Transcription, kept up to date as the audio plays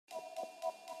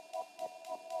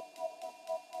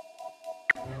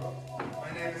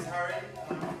My name is Harry.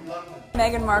 I'm from London.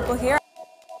 Meghan Markle here.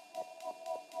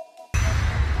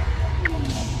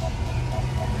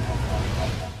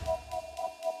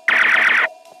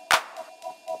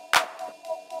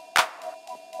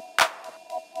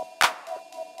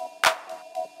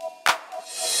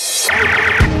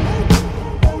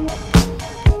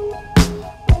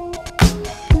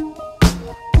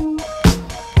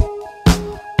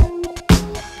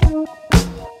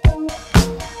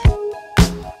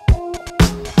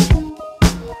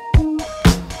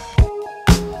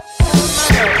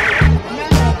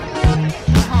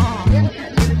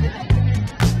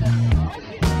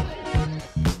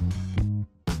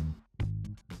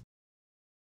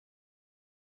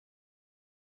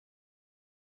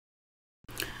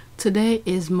 Today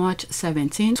is March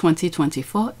 17,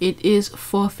 2024. It is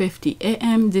 4:50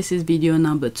 a.m. This is video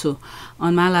number 2.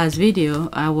 On my last video,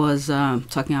 I was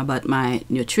talking about my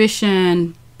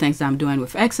nutrition, things I'm doing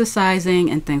with exercising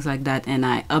and things like that, and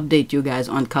I update you guys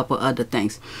on a couple other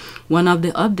things. One of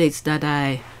the updates that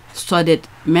I started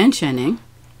mentioning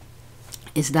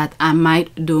is that I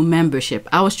might do membership.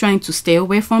 I was trying to stay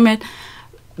away from it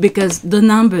because the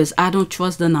numbers, I don't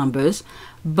trust the numbers.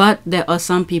 But there are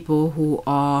some people who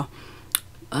are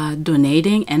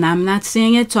donating and I'm not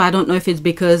seeing it. So I don't know if it's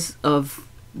because of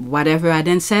whatever I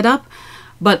didn't set up.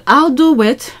 But I'll do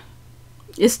it.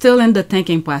 It's still in the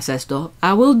thinking process though.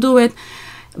 I will do it.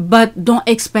 But don't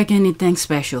expect anything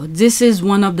special. This is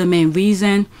one of the main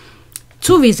reasons.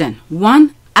 2 reasons.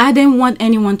 One, I didn't want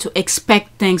anyone to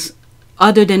expect things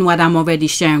other than what I'm already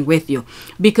sharing with you.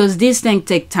 Because these things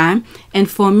take time. And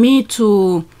for me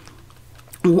to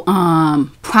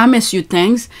promise you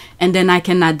things and then I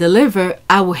cannot deliver,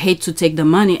 I will hate to take the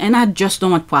money, and I just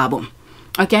don't want problem.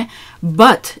 Okay,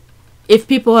 but if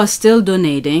people are still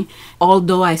donating,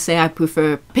 although I say I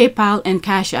prefer PayPal and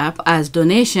Cash App as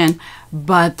donation,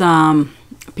 but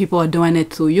people are doing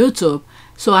it through YouTube,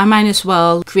 so I might as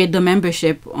well create the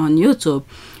membership on YouTube,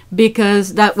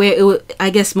 because that way it will, I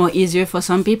guess, more easier for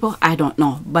some people. I don't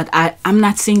know, but I'm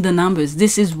not seeing the numbers.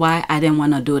 This is why I didn't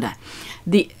want to do that.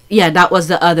 That was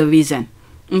the other reason.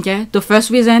 Okay, the first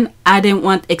reason, I didn't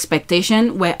want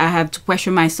expectation where I have to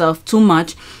pressure myself too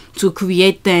much to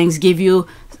create things, give you,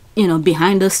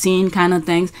 behind the scene kind of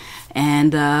things.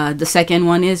 And the second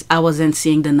one is I wasn't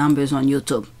seeing the numbers on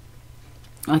YouTube.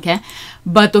 Okay,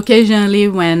 but occasionally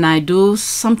when I do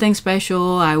something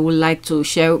special, I would like to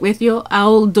share it with you.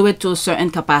 I'll do it to a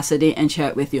certain capacity and share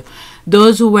it with you.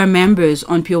 Those who were members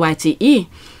on PYTE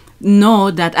know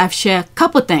that I've shared a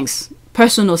couple things,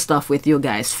 personal stuff with you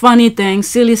guys, funny things,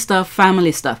 silly stuff,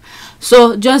 family stuff.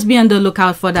 So just be on the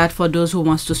lookout for that for those who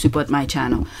wants to support my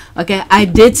channel. Okay, I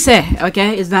did say,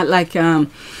 okay, it's not like I'm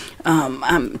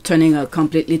turning a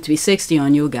completely 360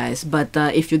 on you guys, but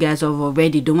if you guys are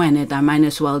already doing it, I might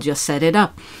as well just set it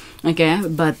up. Okay,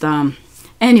 but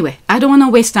anyway, I don't want to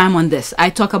waste time on this. I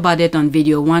talk about it on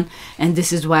video 1, and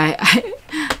this is why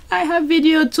I have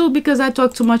video 2, because I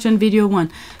talk too much on video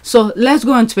 1. So let's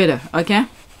go on Twitter. Okay,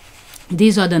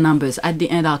 these are the numbers. At the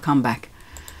end, I'll come back.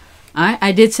 Alright,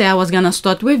 I did say I was gonna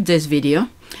start with this video.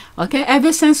 Okay,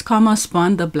 ever since Karma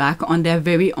spun the black on their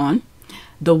very own,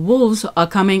 the wolves are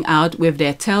coming out with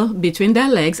their tail between their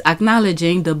legs,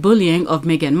 acknowledging the bullying of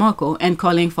Meghan Markle and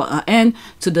calling for an end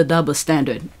to the double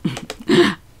standard.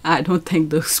 I don't think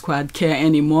the squad care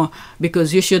anymore,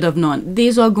 because you should have known.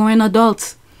 These are grown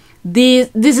adults. This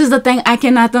is the thing I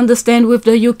cannot understand with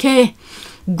the UK.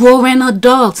 Grown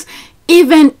adults.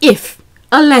 Even if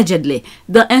allegedly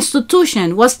the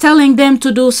institution was telling them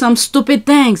to do some stupid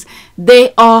things,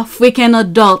 they are freaking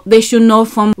adult. They should know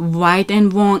from right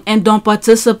and wrong and don't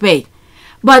participate.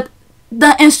 But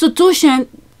the institution,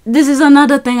 this is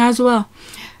another thing as well.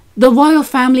 The royal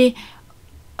family,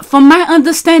 from my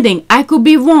understanding, I could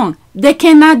be wrong, they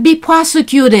cannot be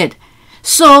prosecuted.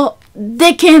 So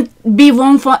they can't be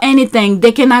wrong for anything.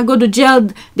 They cannot go to jail.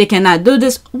 They cannot do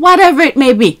this, whatever it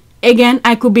may be. Again,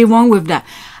 I could be wrong with that.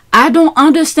 I don't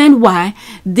understand why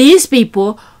these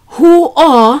people who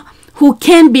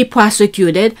can be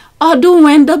prosecuted are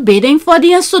doing the bidding for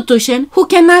the institution who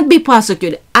cannot be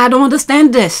prosecuted. I don't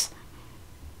understand this.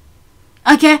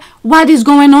 Okay, what is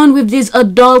going on with these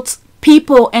adult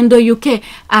people in the UK?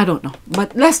 I don't know.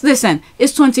 But let's listen.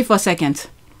 It's 24 seconds.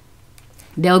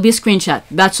 There will be a screenshot.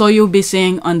 That's all you'll be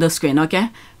seeing on the screen, okay?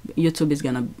 YouTube is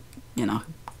gonna,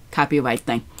 copyright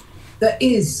thing. There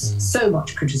is so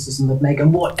much criticism of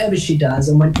Meghan, whatever she does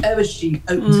and whenever she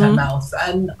opens her mouth,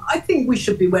 and I think we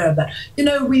should be aware of that.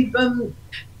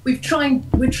 We're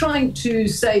trying to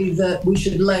say that we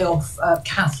should lay off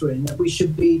Catherine, that we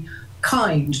should be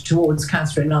kind towards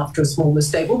Catherine after a small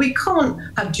mistake. Well, we can't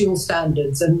have dual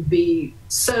standards and be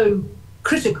so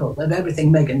critical of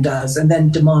everything Meghan does and then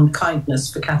demand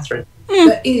kindness for Catherine.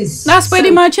 That's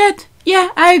pretty much it. Yeah,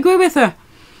 I agree with her.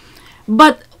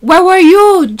 But where were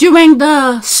you during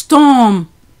the storm,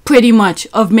 pretty much,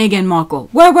 of Meghan Markle?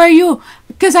 Where were you?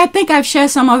 Because I think I've shared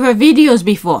some of her videos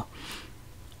before.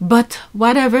 But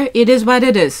whatever, it is what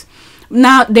it is.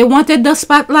 Now, they wanted the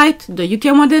spotlight. The UK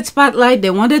wanted spotlight. They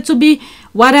wanted to be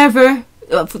whatever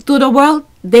to the world.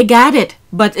 They got it.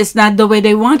 But it's not the way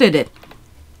they wanted it.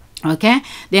 Okay,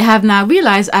 they have now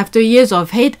realized after years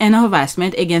of hate and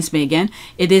harassment against Meghan,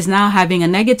 it is now having a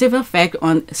negative effect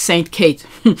on Saint Kate.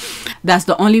 That's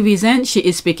the only reason she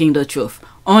is speaking the truth.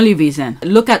 Only reason.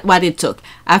 Look at what it took.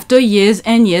 After years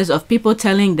and years of people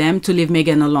telling them to leave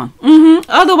Meghan alone.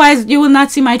 Otherwise, you will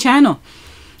not see my channel.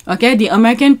 Okay, the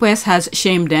American press has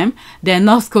shamed them. Their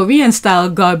North Korean style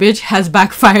garbage has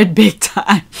backfired big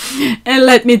time. And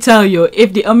let me tell you,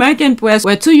 if the American press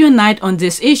were to unite on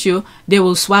this issue, they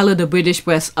will swallow the British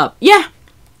press up. Yeah.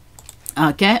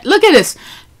 Okay, look at this.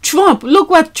 Trump, look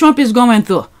what Trump is going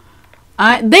through.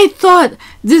 They thought,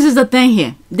 this is the thing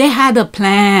here. They had a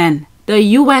plan. The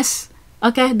US,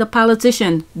 okay, the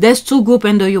politician, there's two groups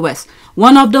in the US.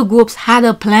 One of the groups had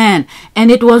a plan and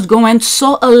it was going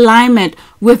so alignment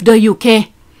with the UK.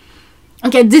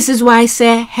 Okay, this is why I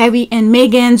say Harry and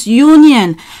Meghan's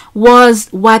union was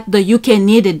what the UK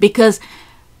needed, because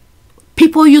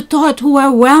people you thought who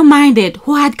were well-minded,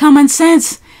 who had common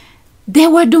sense, they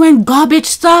were doing garbage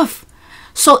stuff.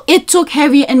 So it took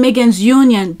Harry and Meghan's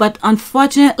union, but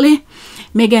unfortunately,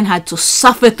 Meghan had to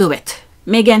suffer through it.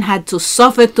 Meghan had to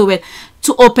suffer through it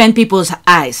to open people's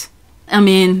eyes. I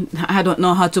mean, I don't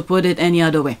know how to put it any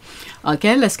other way.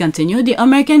 Okay, let's continue. The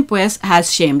American press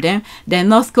has shamed them. Their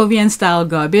North Korean style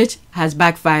garbage has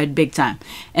backfired big time.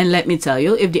 And let me tell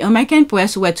you, if the American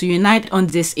press were to unite on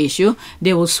this issue,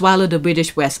 they will swallow the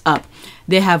British press up.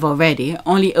 They have already.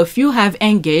 Only a few have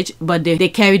engaged, but they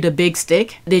carry the big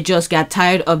stick. They just got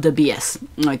tired of the BS.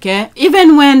 Okay,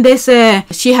 even when they say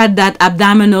she had that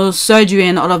abdominal surgery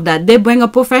and all of that, they bring a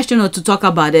professional to talk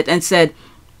about it and said,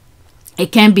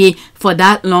 it can't be for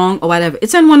that long or whatever.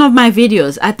 It's in one of my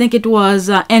videos. I think it was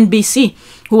NBC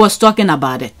who was talking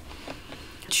about it.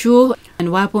 True. And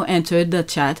Wapo entered the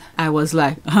chat. I was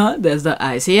like, there's the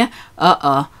eyes here.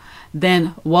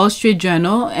 Then Wall Street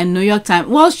Journal and New York Times.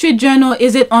 Wall Street Journal,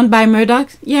 is it owned by Murdoch?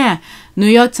 Yeah. New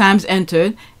York Times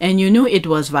entered and you knew it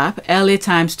was VAP. LA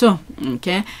Times too.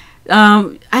 Okay.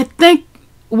 I think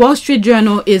Wall Street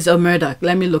Journal is a Murdoch.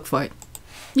 Let me look for it.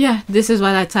 Yeah, this is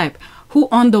what I type. Who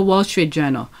owned the Wall Street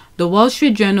Journal? The Wall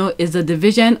Street Journal is a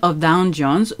division of Dow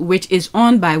Jones, which is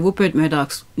owned by Rupert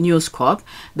Murdoch's News Corp.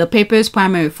 The paper's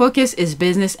primary focus is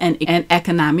business and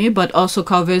economy, but also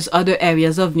covers other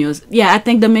areas of news. Yeah, I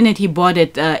think the minute he bought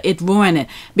it, it ruined it.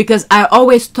 Because I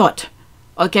always thought,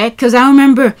 okay, because I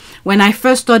remember when I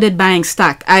first started buying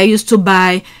stock, I used to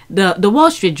buy the Wall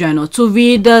Street Journal to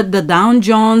read the Dow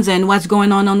Jones and what's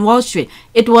going on Wall Street.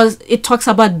 It talks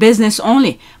about business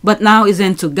only, but now is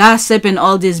into gossip and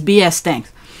all these BS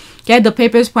things. Okay, the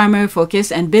paper's primary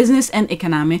focus and business and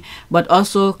economy, but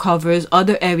also covers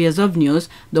other areas of news.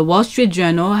 The Wall Street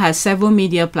Journal has several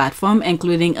media platforms,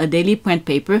 including a daily print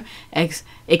paper,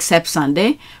 except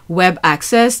Sunday, web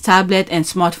access, tablet, and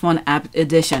smartphone app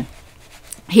edition.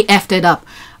 He effed it up,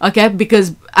 okay,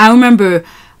 because I remember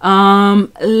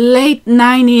late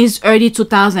 90s, early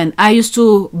 2000, I used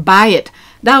to buy it.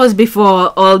 That was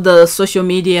before all the social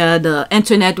media, the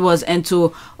internet was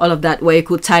into all of that, where you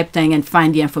could type thing and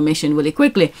find the information really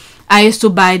quickly. I used to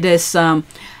buy this,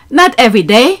 not every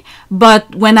day,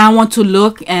 but when I want to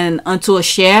look and onto a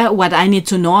share what I need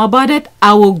to know about it,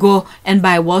 I will go and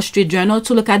buy Wall Street Journal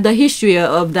to look at the history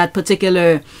of that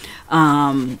particular,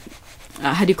 how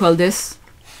do you call this?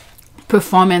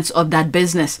 Performance of that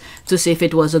business, to see if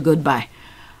it was a good buy.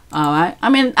 All right, I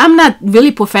mean, I'm not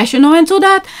really professional into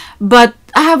that, but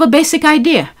I have a basic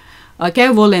idea. Okay,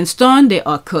 Rolling Stone, they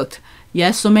are cooked.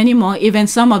 Yes, so many more, even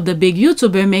some of the big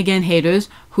YouTuber Meghan haters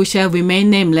who shall remain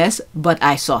nameless, but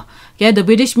I saw. Okay, the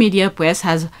British media press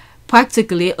has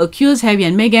practically accused Harry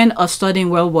and Meghan of starting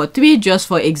World War III just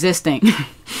for existing.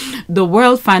 The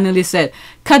world finally said,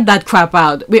 cut that crap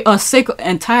out. We are sick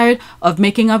and tired of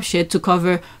making up shit to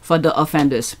cover for the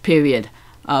offenders, period.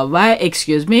 Alright,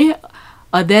 excuse me.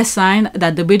 Are there signs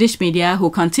that the British media, who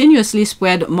continuously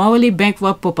spread morally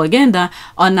bankrupt propaganda,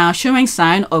 are now showing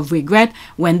signs of regret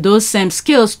when those same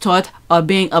skills taught are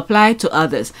being applied to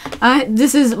others?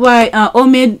 This is why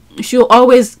Omid should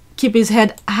always keep his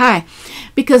head high,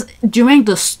 because during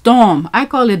the storm, I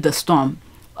call it the storm,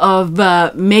 of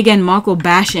Meghan Markle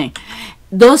bashing,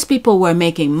 those people were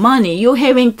making money. You're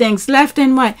hearing things left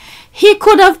and right. He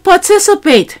could have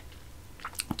participated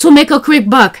to make a quick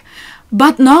buck.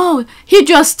 But no, he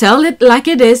just tell it like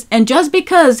it is. And just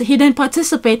because he didn't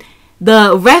participate,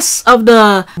 the rest of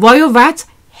the royal rats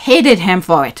hated him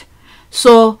for it.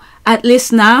 So at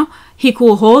least now he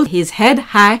could hold his head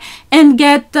high and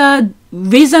get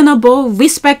reasonable,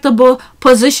 respectable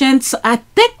positions. I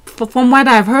think from what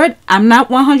I've heard, I'm not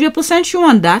 100% sure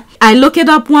on that. I look it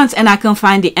up once and I can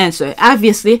find the answer.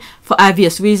 Obviously, for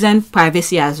obvious reason,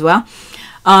 privacy as well.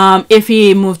 If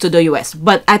he moved to the US.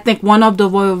 But I think one of the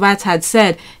royal rats had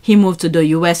said he moved to the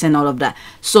US and all of that.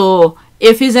 So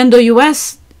if he's in the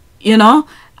US, you know,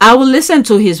 I will listen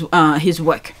to his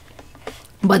work.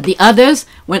 But the others,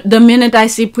 when the minute I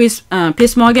see Piers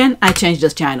Morgan, I change the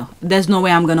channel. There's no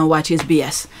way I'm gonna watch his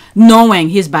BS, knowing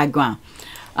his background.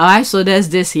 Alright, so there's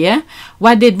this here.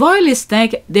 Why did royalists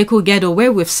think they could get away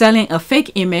with selling a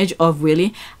fake image of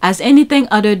Willy as anything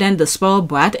other than the spoiled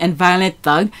brat and violent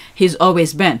thug he's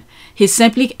always been? He's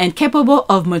simply incapable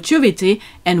of maturity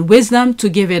and wisdom to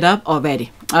give it up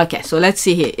already. Okay, so let's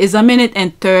see here. It's 1 minute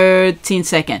and 13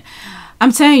 seconds.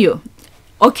 I'm telling you,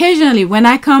 occasionally when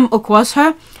I come across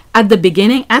her at the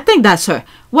beginning, I think that's her.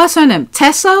 What's her name?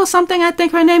 Tessa or something, I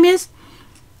think her name is.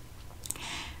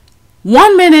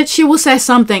 1 minute she will say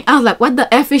something. I was like, what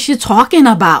the F is she talking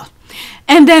about?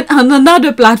 And then on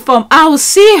another platform, I will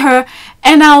see her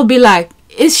and I'll be like,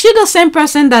 is she the same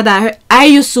person that I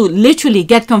used to literally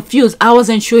get confused? I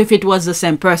wasn't sure if it was the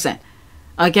same person.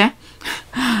 Okay?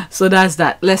 So that's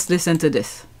that. Let's listen to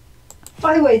this.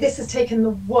 By the way, this has taken the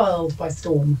world by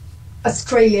storm.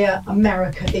 Australia,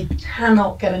 America, they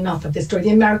cannot get enough of this story. The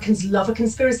Americans love a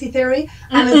conspiracy theory,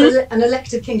 and as an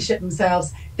elected kingship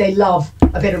themselves, they love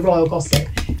a bit of royal gossip.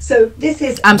 So this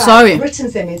is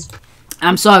Britain's image.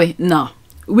 I'm sorry, no.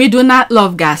 We do not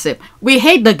love gossip. We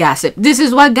hate the gossip. This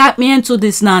is what got me into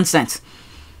this nonsense.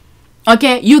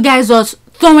 Okay, you guys are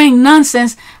throwing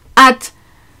nonsense at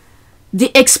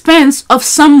the expense of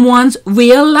someone's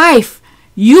real life.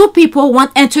 You people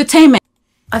want entertainment.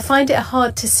 I find it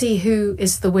hard to see who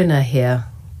is the winner here.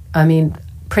 I mean,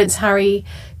 Prince Harry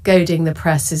goading the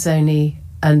press is only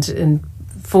and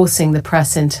forcing the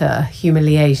press into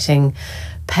humiliating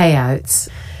payouts.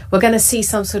 We're going to see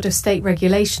some sort of state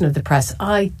regulation of the press.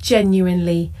 I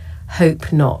genuinely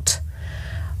hope not.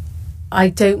 I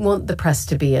don't want the press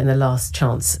to be in the last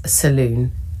chance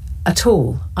saloon at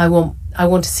all. I want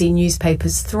to see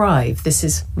newspapers thrive. This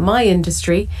is my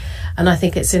industry, and I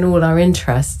think it's in all our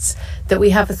interests that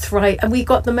we have a thrive. And we've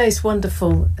got the most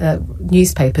wonderful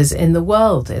newspapers in the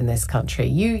world in this country.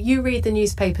 You read the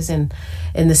newspapers in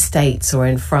the States or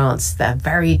in France, they're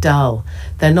very dull.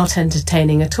 They're not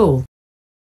entertaining at all.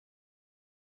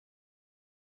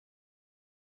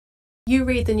 You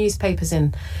read the newspapers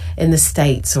in the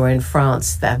States or in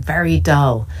France, they're very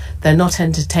dull. They're not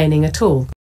entertaining at all.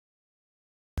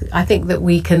 I think that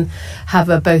we can have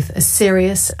both a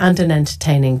serious and an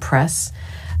entertaining press,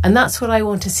 and that's what I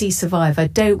want to see survive. I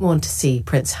don't want to see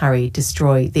Prince Harry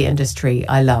destroy the industry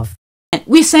I love.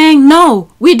 We're saying no,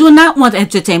 we do not want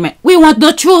entertainment. We want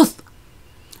the truth.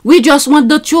 We just want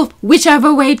the truth,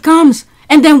 whichever way it comes,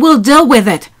 and then we'll deal with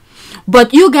it.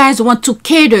 But you guys want to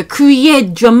cater,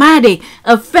 create dramatic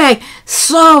effect,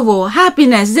 sorrow,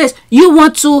 happiness, this. You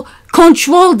want to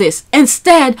control this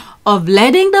instead of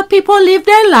letting the people live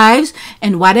their lives,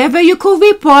 and whatever you could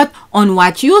report on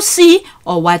what you see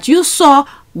or what you saw,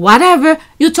 whatever,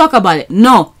 you talk about it.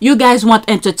 No, you guys want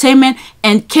entertainment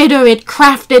and cater it,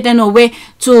 craft it in a way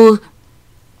to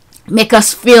make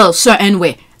us feel a certain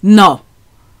way. No,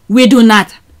 we do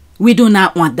not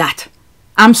want that.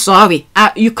 I'm sorry,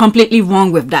 you're completely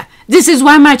wrong with that. This is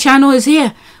why my channel is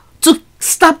here, to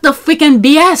stop the freaking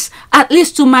BS, at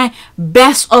least to my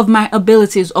best of my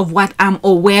abilities of what I'm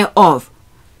aware of.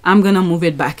 I'm gonna move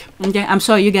it back. Okay, I'm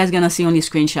sorry, you guys gonna see only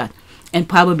screenshot and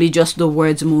probably just the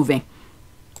words moving.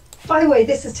 By the way,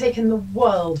 this has taken the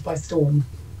world by storm.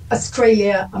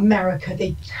 Australia, America,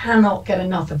 they cannot get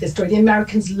enough of this story. The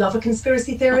Americans love a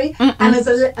conspiracy theory, and as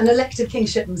an elected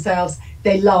kingship themselves,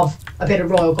 they love a bit of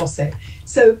royal gossip.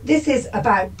 So this is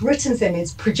about Britain's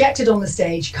image projected on the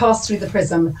stage, cast through the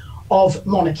prism of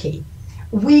monarchy.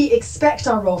 We expect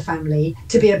our royal family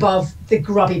to be above the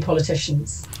grubby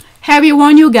politicians. Harry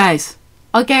warned you guys,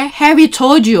 okay? Harry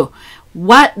told you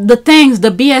what the things,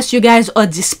 the BS you guys are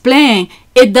displaying,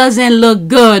 it doesn't look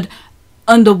good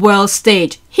on the world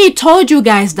stage. He told you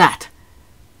guys that.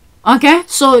 Okay,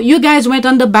 so you guys went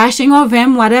on the bashing of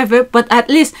him, whatever, but at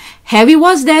least Harry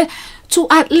was there to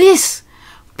at least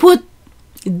put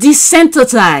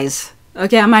desensitize.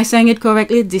 Okay, am I saying it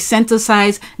correctly?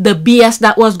 Desensitize the BS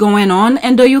that was going on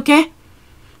in the UK.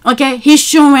 Okay, he's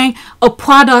showing a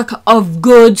product of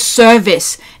good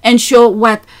service and show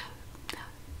what,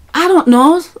 I don't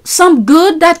know, some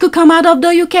good that could come out of the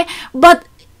UK. But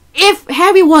if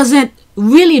Harry wasn't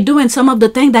really doing some of the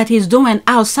things that he's doing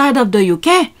outside of the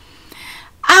UK,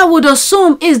 I would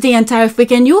assume it's the entire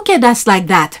freaking UK that's like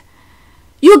that.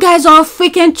 You guys are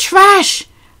freaking trash.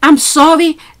 I'm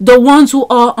sorry, the ones who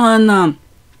are on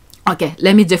okay,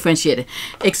 let me differentiate it.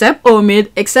 Except Omid,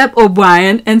 except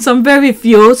O'Brien, and some very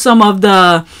few, some of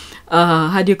the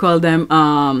how do you call them,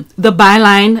 the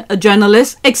byline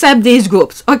journalists, except these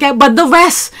groups. Okay, but the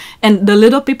rest and the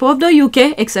little people of the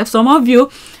UK, except some of you.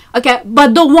 Okay,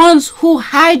 but the ones who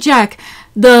hijack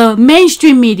the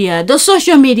mainstream media, the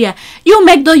social media, you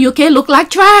make the UK look like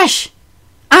trash.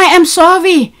 I am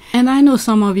sorry. And I know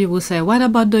some of you will say, what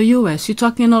about the US? You're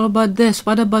talking all about this.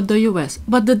 What about the US?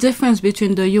 But the difference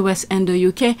between the US and the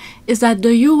UK is that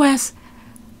the US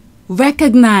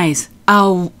recognize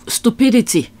our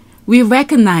stupidity. We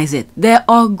recognize it. There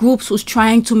are groups who's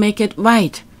trying to make it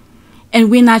right. And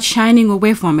we're not shining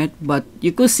away from it. But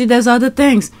you could see there's other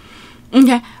things.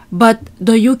 Okay. But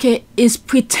the UK is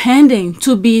pretending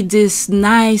to be this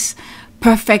nice,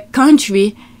 perfect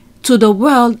country to the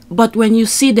world, but when you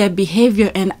see their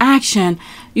behavior and action,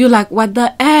 you're like, what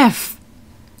the F?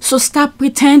 So stop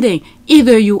pretending.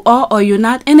 Either you are or you're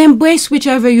not, and embrace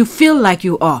whichever you feel like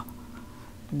you are.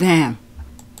 Damn.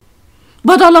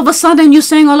 But all of a sudden you're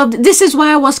saying all of this. This is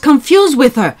why I was confused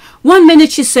with her. 1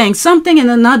 minute she's saying something and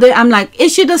another I'm like,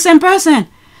 is she the same person?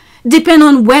 Depending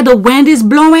on where the wind is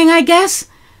blowing, I guess.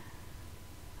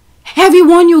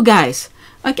 Everyone, you guys.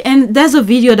 Okay, and there's a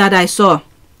video that I saw.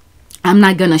 I'm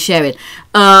not gonna share it.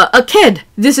 A kid,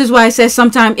 this is why I say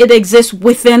sometimes it exists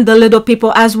within the little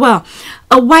people as well.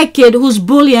 A white kid who's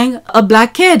bullying a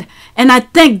black kid, and I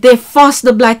think they forced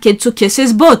the black kid to kiss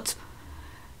his butt.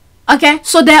 Okay,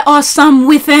 so there are some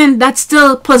within that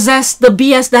still possess the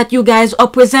BS that you guys are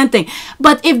presenting.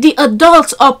 But if the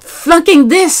adults are flunking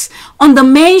this on the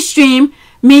mainstream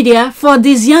media for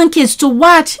these young kids to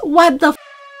watch, what the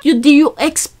do you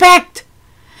expect?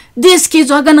 These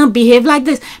kids are gonna behave like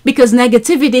this because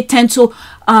negativity tends to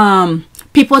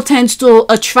people tends to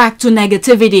attract to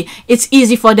negativity. It's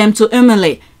easy for them to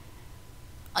emulate.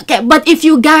 Okay, but if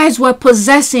you guys were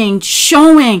possessing,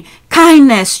 showing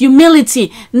kindness,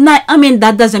 humility, not, I mean,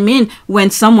 that doesn't mean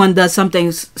when someone does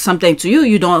something to you,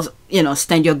 you don't, you know,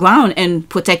 stand your ground and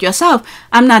protect yourself.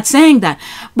 I'm not saying that.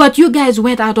 But you guys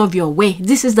went out of your way.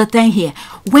 This is the thing here.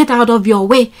 Went out of your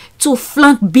way to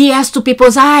flunk BS to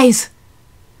people's eyes.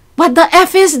 What the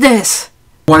F is this?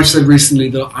 My wife said recently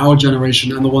that our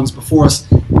generation and the ones before us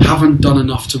haven't done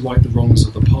enough to right the wrongs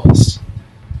of the past.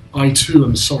 I too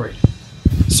am sorry.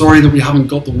 Sorry that we haven't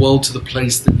got the world to the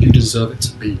place that you deserve it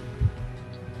to be.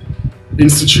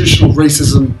 Institutional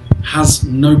racism has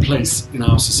no place in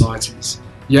our societies,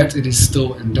 yet it is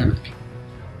still endemic.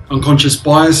 Unconscious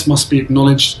bias must be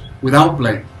acknowledged without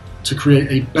blame to create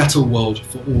a better world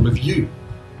for all of you.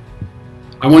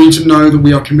 I want you to know that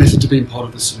we are committed to being part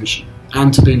of the solution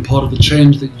and to being part of the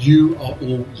change that you are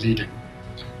all leading.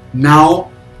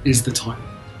 Now is the time,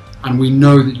 and we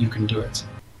know that you can do it.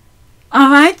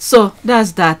 Alright, so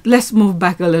that's that. Let's move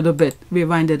back a little bit,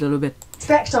 rewind it a little bit.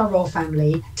 Expect our royal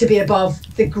family to be above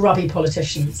the grubby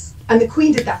politicians. And the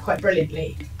Queen did that quite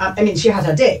brilliantly. I mean, she had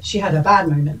her dip, she had her bad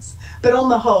moments. But on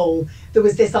the whole, there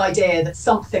was this idea that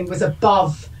something was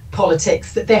above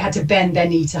politics, that they had to bend their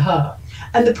knee to her.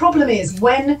 And the problem is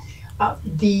when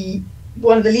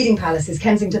one of the leading palaces,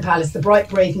 Kensington Palace, the bright,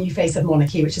 brave new face of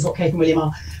monarchy, which is what Kate and William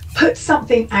are, put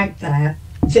something out there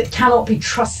that cannot be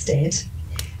trusted,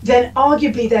 then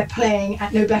arguably they're playing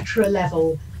at no better a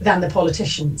level than the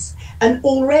politicians. And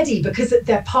already, because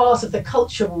they're part of the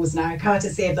culture wars now,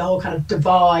 courtesy of the whole kind of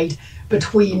divide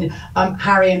between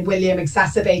Harry and William,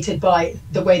 exacerbated by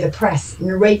the way the press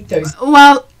narrate those.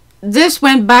 Well, this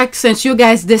went back since you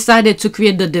guys decided to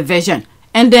create the division.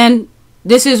 And then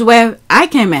this is where I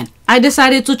came in. I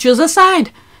decided to choose a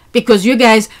side because you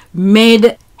guys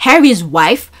made Harry's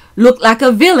wife look like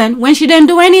a villain when she didn't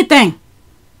do anything.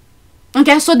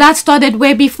 Okay, so that started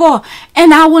way before.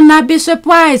 And I will not be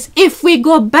surprised if we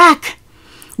go back,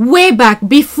 way back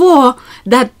before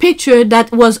that picture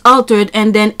that was altered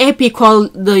and then AP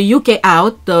called the UK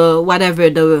out, the whatever,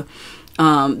 the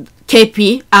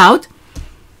KP out.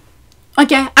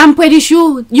 Okay, I'm pretty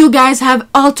sure you guys have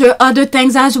altered other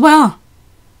things as well.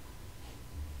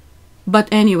 But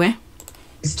anyway.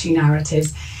 These two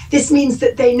narratives. This means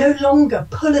that they no longer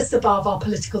pull us above our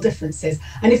political differences.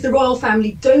 And if the royal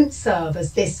family don't serve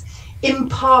as this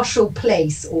impartial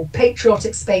place or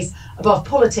patriotic space above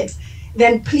politics,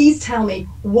 then please tell me,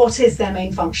 what is their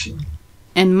main function?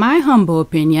 In my humble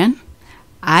opinion,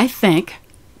 I think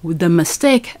the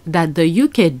mistake that the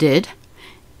UK did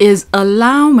is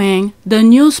allowing the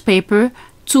newspaper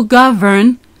to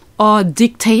govern or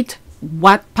dictate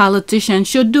what politicians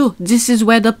should do. This is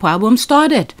where the problem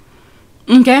started.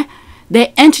 Okay?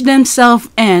 They inched themselves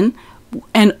in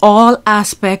all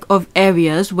aspects of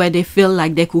areas where they feel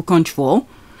like they could control,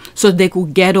 so they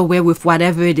could get away with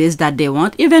whatever it is that they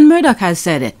want. Even Murdoch has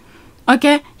said it.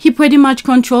 Okay? He pretty much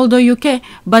controlled the UK,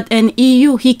 but in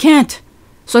EU, he can't.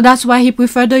 So that's why he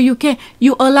preferred the UK.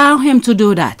 You allow him to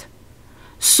do that.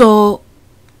 So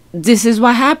this is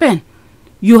what happened.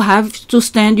 You have to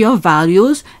stand your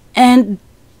values and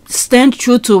stand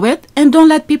true to it, and don't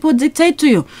let people dictate to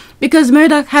you. Because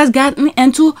Murdoch has gotten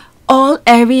into all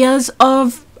areas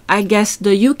of, I guess,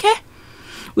 the UK.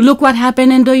 Look what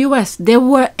happened in the US. They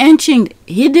were inching.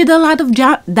 He did a lot of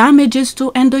damages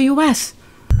too in the US.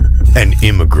 An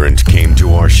immigrant came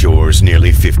to our shores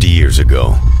nearly 50 years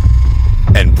ago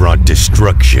and brought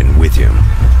destruction with him.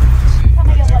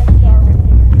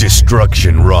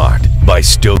 Destruction wrought by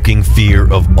stoking fear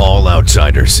of all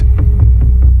outsiders,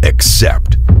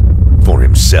 except for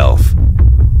himself.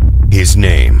 His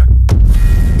name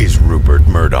is Rupert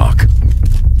Murdoch,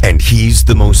 and he's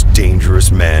the most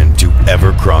dangerous man to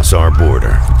ever cross our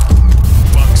border.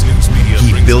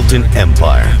 He built an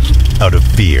empire out of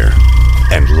fear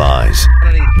and lies,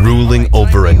 ruling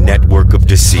over a network of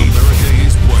deceit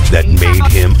that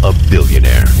made him a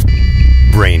billionaire.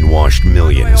 Brainwashed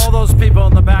millions all those people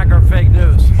in the back are fake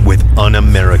news with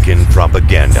un-American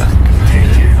propaganda.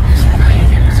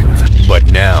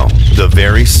 But now, the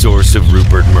very source of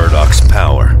Rupert Murdoch's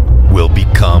power will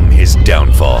become his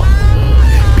downfall,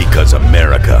 because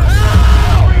America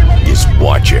is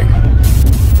watching.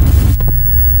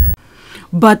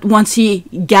 But once he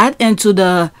got into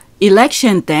the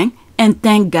election thing, and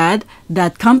thank God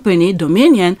that company,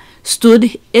 Dominion,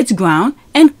 stood its ground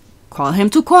and called him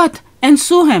to court and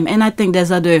sue him. And I think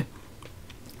there's other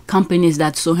companies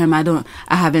that sue him. I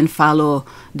haven't followed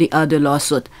the other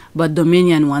lawsuit, but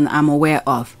Dominion one I'm aware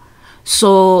of.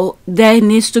 So there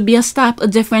needs to be a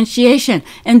differentiation.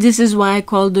 And this is why I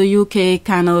call the UK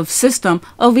kind of system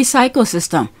a recycle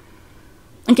system.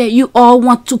 Okay, you all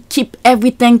want to keep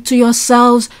everything to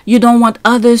yourselves. You don't want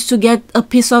others to get a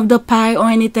piece of the pie or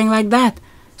anything like that.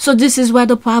 So this is where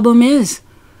the problem is.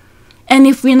 And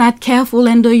if we're not careful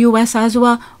in the US as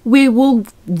well, we will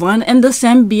run in the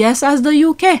same BS as the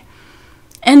UK.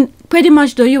 And pretty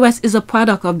much the US is a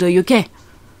product of the UK,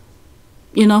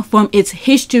 you know, from its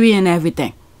history and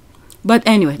everything. But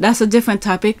anyway, that's a different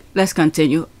topic. Let's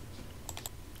continue.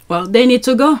 Well, they need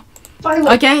to go.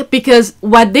 Okay, because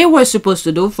what they were supposed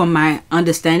to do, from my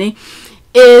understanding,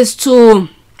 is to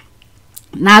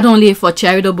not only for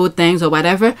charitable things or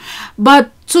whatever, but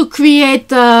to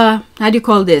create, how do you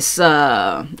call this,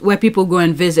 where people go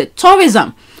and visit,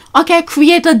 tourism. Okay,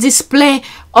 create a display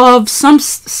of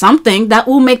something that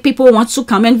will make people want to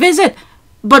come and visit.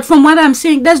 But from what I'm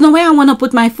seeing, there's no way I want to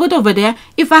put my foot over there.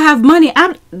 If I have money,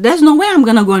 there's no way I'm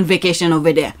going to go on vacation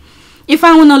over there. If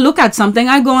I want to look at something,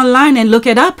 I go online and look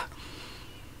it up.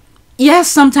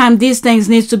 Yes, sometimes these things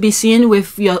need to be seen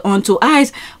with your own two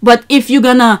eyes. But if you're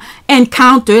going to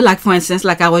encounter, like for instance,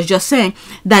 like I was just saying,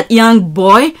 that young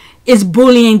boy is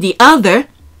bullying the other,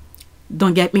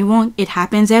 don't get me wrong, it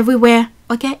happens everywhere.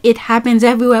 Okay, it happens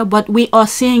everywhere, but we are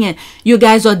seeing it. You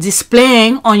guys are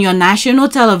displaying on your national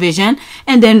television,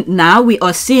 and then now we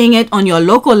are seeing it on your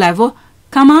local level.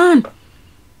 Come on.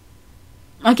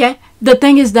 Okay, the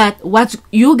thing is that what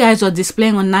you guys are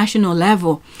displaying on national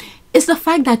level is the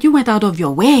fact that you went out of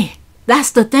your way.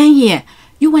 That's the thing here.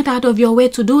 You went out of your way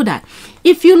to do that.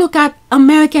 If you look at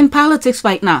American politics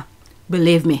right now,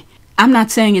 believe me, I'm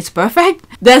not saying it's perfect.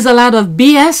 There's a lot of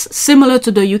BS similar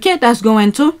to the UK that's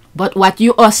going to. But what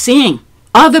you are seeing,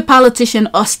 other politicians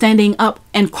are standing up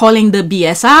and calling the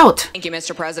BS out. Thank you,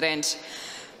 Mr. President.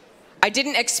 I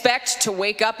didn't expect to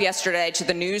wake up yesterday to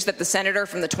the news that the senator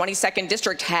from the 22nd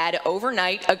district had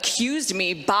overnight accused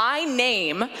me by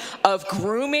name of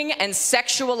grooming and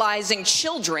sexualizing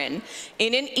children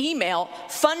in an email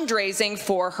fundraising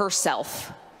for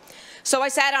herself. So I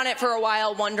sat on it for a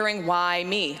while wondering why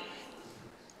me.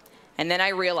 And then I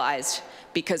realized,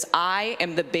 because I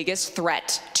am the biggest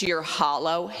threat to your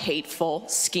hollow, hateful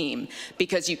scheme.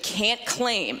 Because you can't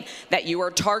claim that you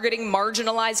are targeting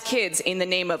marginalized kids in the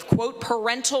name of, quote,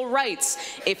 parental rights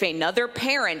if another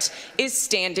parent is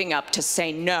standing up to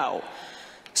say no.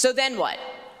 So then what?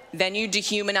 Then you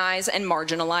dehumanize and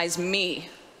marginalize me.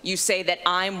 You say that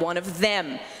I'm one of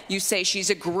them. You say she's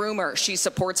a groomer, she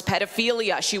supports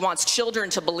pedophilia, she wants children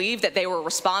to believe that they were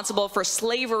responsible for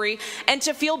slavery and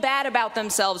to feel bad about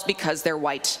themselves because they're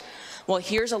white. Well,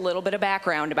 here's a little bit of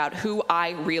background about who I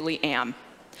really am.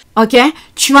 Okay,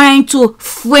 trying to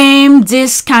frame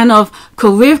this kind of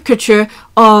caricature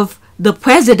of the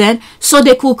president so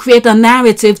they could create a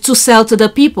narrative to sell to the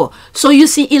people. So you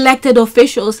see elected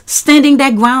officials standing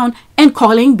their ground and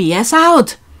calling BS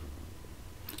out.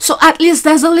 So at least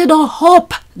there's a little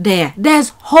hope there. There's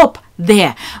hope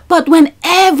there. But when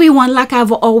everyone, like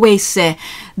I've always said,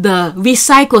 the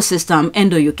recycle system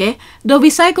in the UK, the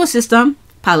recycle system,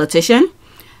 politician,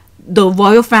 the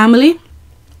royal family,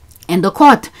 and the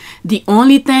court. The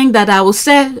only thing that I will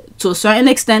say, to a certain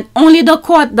extent, only the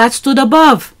court that stood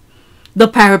above the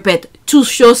parapet to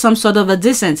show some sort of a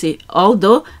decency.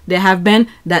 Although there have been,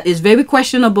 that is very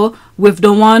questionable with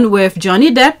the one with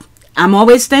Johnny Depp. I'm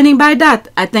always standing by that.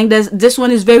 I think this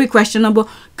one is very questionable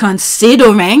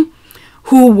considering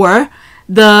who were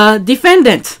the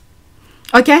defendants.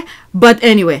 Okay, but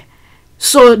anyway,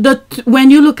 so when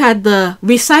you look at the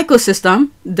recycle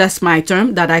system, that's my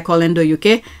term that I call in the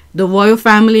UK, the royal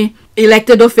family,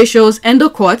 elected officials, and the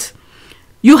court,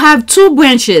 you have two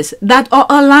branches that are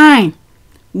aligned.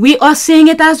 We are seeing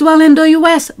it as well in the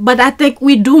US, but I think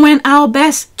we're doing our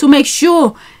best to make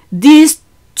sure these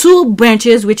two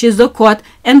branches, which is the court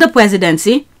and the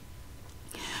presidency,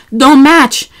 don't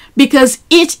match, because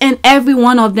each and every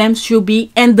one of them should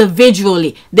be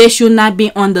individually. They should not be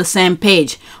on the same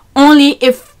page. Only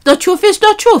if the truth is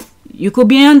the truth. You could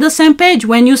be on the same page.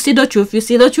 When you see the truth, you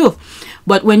see the truth.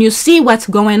 But when you see what's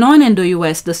going on in the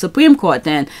US, the Supreme Court,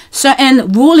 and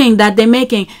certain ruling that they're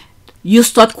making, you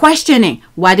start questioning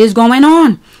what is going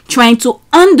on, trying to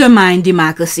undermine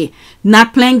democracy,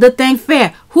 not playing the thing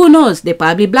fair. Who knows? They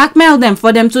probably blackmail them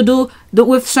for them to do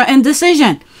with certain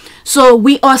decision. So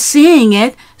we are seeing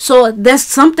it. So there's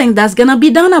something that's gonna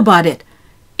be done about it.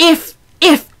 If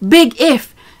big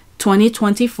if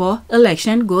 2024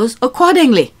 election goes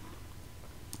accordingly.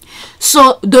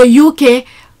 So the UK,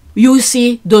 you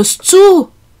see those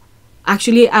two,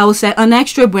 actually I would say an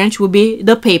extra branch would be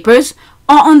the papers,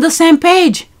 are on the same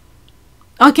page.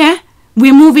 Okay,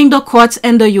 removing the courts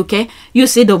in the UK, you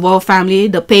see the royal family,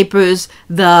 the papers,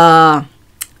 the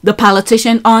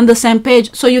politician are on the same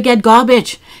page. So you get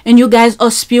garbage, and you guys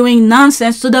are spewing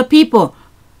nonsense to the people.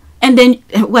 And then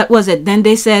what was it? Then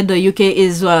they said the UK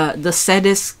is the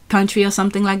saddest country or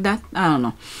something like that. I don't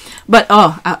know, but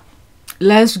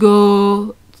let's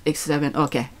go X7.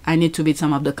 Okay, I need to read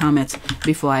some of the comments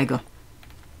before I go.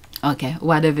 Okay,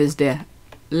 whatever is there.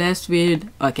 Let's read.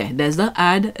 Okay, there's the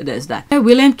ad, there's that.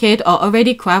 Will and Kate are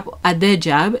already crap at their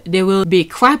job. They will be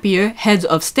crappier. Heads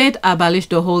of state abolish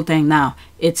the whole thing now.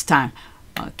 It's time.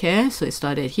 Okay, so it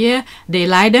started here. They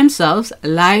lie themselves,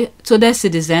 lie to their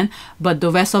citizen, but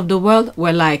the rest of the world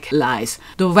were like lies.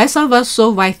 The rest of us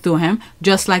saw right through him,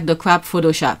 just like the crap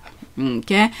Photoshop.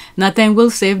 Okay, nothing will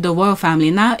save the royal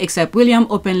family now except William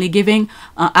openly giving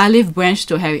an olive branch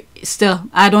to Harry. Still,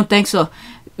 I don't think so.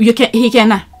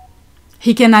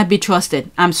 He cannot be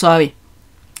trusted. I'm sorry,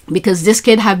 because this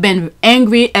kid have been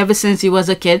angry ever since he was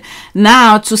a kid.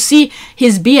 Now to see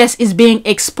his BS is being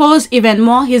exposed even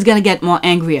more, he's gonna get more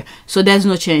angrier. So there's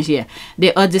no change here.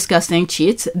 They are discussing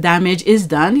cheats. Damage is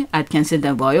done at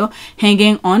Kensington Royal,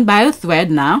 hanging on by a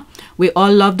thread now. We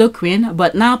all love the Queen,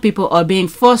 but now people are being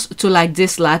forced to like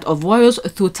this lot of royals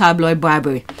through tabloid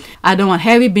bribery. I don't want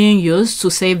Harry being used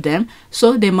to save them,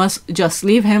 so they must just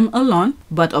leave him alone.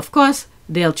 But of course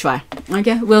they'll try.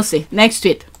 Okay, we'll see. Next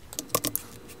tweet.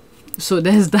 So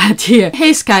there's that here.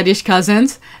 Hey Scottish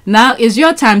cousins, now is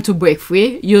your time to break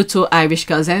free. You two Irish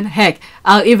cousin. Heck,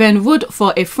 I'll even root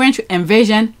for a French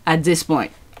invasion at this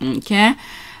point. Okay,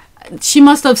 she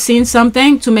must have seen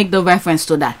something to make the reference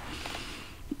to that.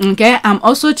 Okay, I'm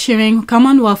also cheering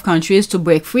Commonwealth countries to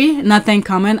break free. Nothing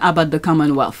common about the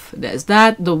Commonwealth. There's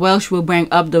that. The Welsh will bring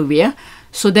up the rear.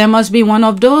 So there must be one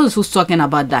of those who's talking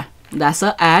about that. That's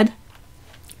an ad.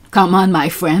 Come on, my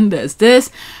friend. There's this.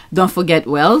 Don't forget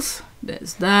Wales.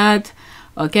 There's that.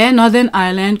 Okay, Northern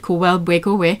Ireland could well break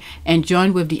away and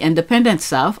join with the independent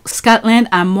South. Scotland,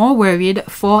 I'm more worried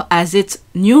for as its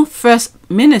new first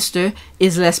minister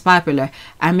is less popular.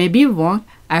 I may be wrong.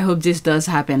 I hope this does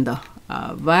happen though.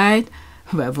 All right.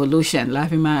 Revolution.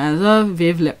 Laughing my hands off.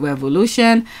 Vive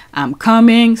revolution. I'm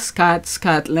coming.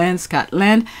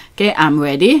 Scotland. Okay, I'm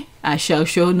ready. I shall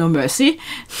show no mercy.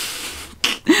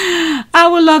 I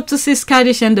would love to see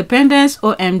Scottish independence.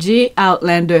 OMG,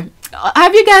 Outlander.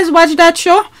 Have you guys watched that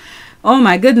show? Oh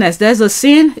my goodness, there's a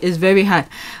scene. It's very hot.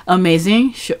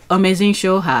 Amazing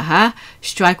show. Haha.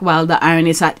 Strike while the iron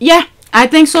is hot. Yeah, I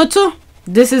think so too.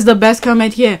 This is the best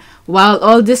comment here. While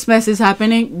all this mess is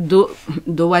happening, do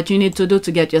what you need to do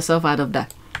to get yourself out of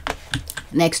that.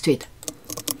 Next tweet.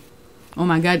 Oh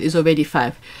my God, it's already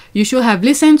 5. You should have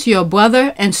listened to your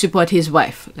brother and support his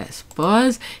wife. Let's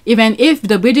pause. Even if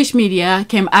the British media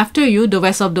came after you, the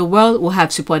rest of the world will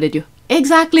have supported you.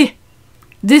 Exactly.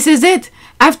 This is it.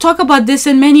 I've talked about this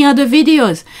in many other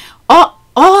videos.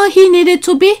 All he needed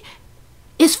to be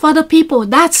is for the people.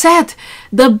 That's it.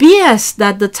 The BS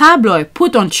that the tabloid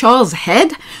put on Charles'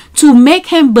 head to make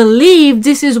him believe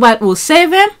this is what will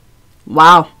save him.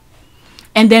 Wow.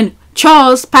 And then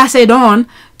Charles passed it on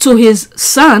to his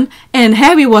son, and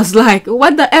Harry was like,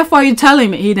 what the F are you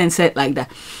telling me? He didn't say it like that.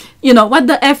 You know, what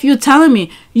the F you telling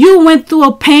me? You went through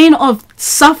a pain of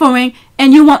suffering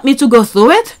and you want me to go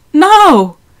through it?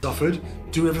 No. Suffered.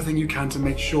 Do everything you can to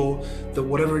make sure that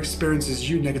whatever experiences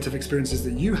negative experiences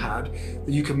that you had,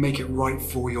 that you can make it right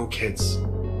for your kids.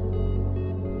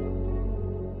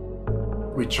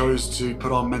 We chose to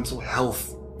put our mental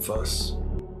health first.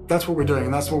 That's what we're doing,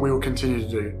 and that's what we will continue to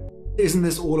do. Isn't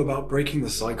this all about breaking the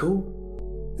cycle?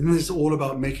 Isn't this all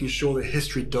about making sure that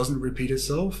history doesn't repeat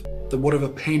itself? That whatever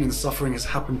pain and suffering has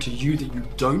happened to you, that you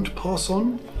don't pass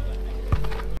on?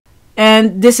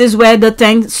 And this is where the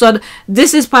thing, so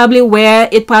this is probably where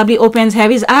it probably opens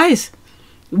Harry's eyes.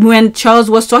 When Charles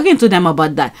was talking to them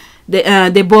about that,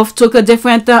 they both took a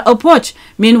different approach.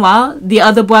 Meanwhile, the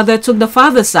other brother took the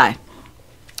father's side.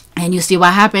 And you see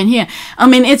what happened here. I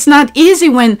mean, it's not easy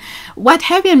when what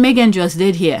Harry and Meghan just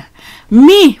did here.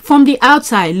 Me, from the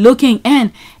outside, looking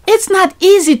in, it's not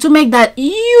easy to make that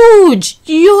huge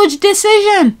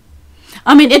decision.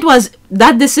 I mean,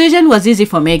 that decision was easy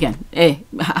for Meghan. Hey,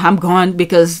 I'm gone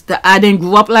because I didn't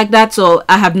grow up like that, so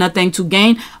I have nothing to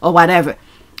gain or whatever.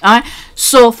 All right.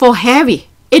 So for Harry,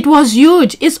 it was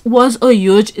huge. It was a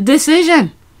huge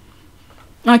decision.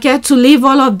 Okay, to leave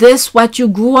all of this, what you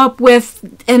grew up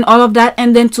with and all of that,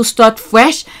 and then to start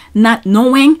fresh, not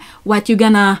knowing what you're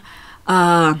gonna,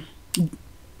 I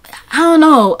don't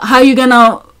know, how you're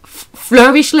gonna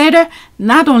flourish later.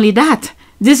 Not only that,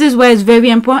 this is where it's very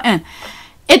important.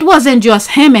 It wasn't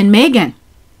just him and Meghan.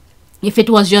 If it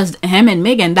was just him and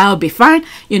Meghan, that would be fine.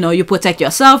 You know, you protect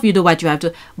yourself, you do what you have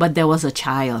to. But there was a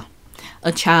child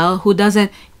who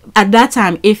doesn't, at that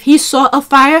time, if he saw a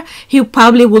fire, he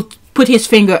probably would put his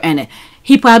finger in it.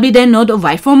 He probably didn't know the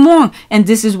right from wrong. And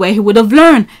this is where he would have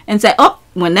learned and say, oh,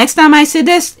 well, next time I see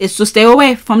this, it's to stay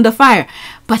away from the fire.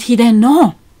 But he didn't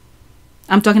know.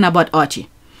 I'm talking about Archie.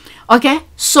 Okay,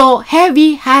 so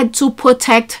Harry had to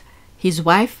protect his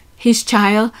wife, his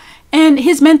child, and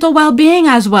his mental well-being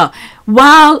as well.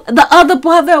 While the other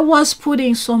brother was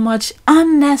putting so much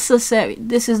unnecessary,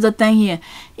 this is the thing here,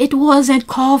 it wasn't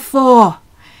called for.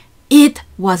 It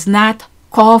was not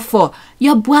called for.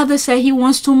 Your brother said he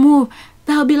wants to move.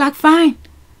 That'll be like, fine.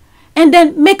 And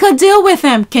then make a deal with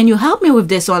him. Can you help me with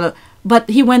this? But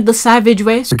he went the savage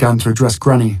way. Began to address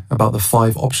Granny about the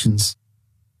 5 options.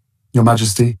 Your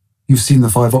Majesty, you've seen the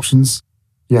 5 options?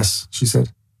 Yes, she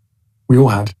said. We all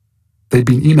had. They'd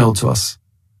been emailed to us.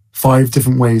 5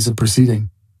 different ways of proceeding.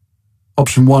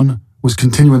 Option 1 was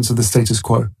continuance of the status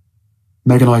quo.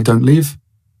 Meg and I don't leave.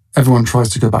 Everyone tries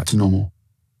to go back to normal.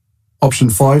 Option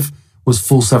 5 was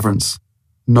full severance.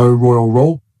 No royal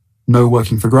role, no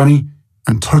working for Granny,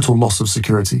 and total loss of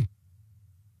security.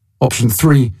 Option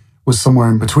 3 was somewhere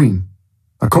in between.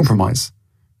 A compromise,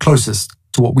 closest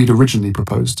to what we'd originally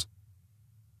proposed.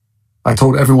 I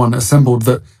told everyone assembled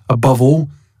that, above all,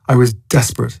 I was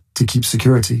desperate to keep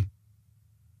security.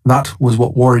 That was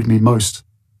what worried me most,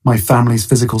 my family's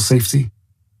physical safety.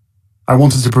 I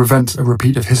wanted to prevent a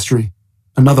repeat of history,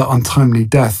 another untimely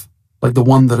death like the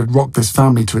one that had rocked this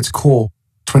family to its core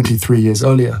 23 years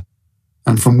earlier,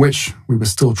 and from which we were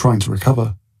still trying to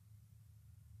recover.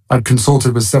 I'd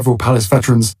consulted with several palace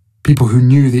veterans, people who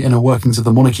knew the inner workings of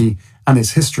the monarchy and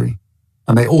its history,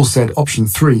 and they all said option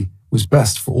 3 was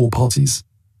best for all parties.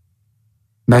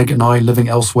 Meg and I living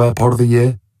elsewhere part of the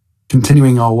year,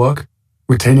 continuing our work,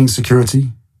 retaining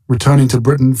security, returning to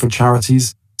Britain for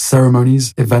charities,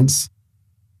 ceremonies, events.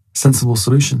 Sensible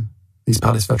solution, these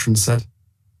palace veterans said,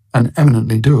 and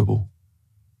eminently doable.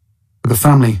 But the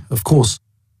family, of course,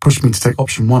 pushed me to take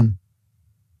option 1.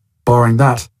 Barring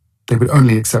that, they would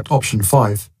only accept option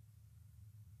 5.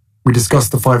 We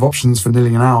discussed the 5 options for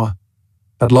nearly an hour.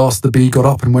 At last, the bee got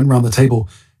up and went round the table,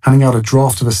 handing out a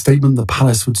draft of a statement the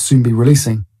palace would soon be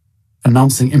releasing,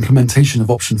 announcing implementation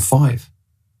of option 5.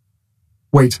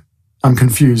 Wait, I'm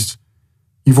confused.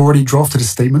 You've already drafted a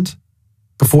statement?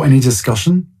 Before any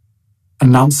discussion?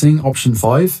 Announcing option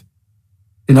 5?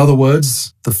 In other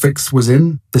words, the fix was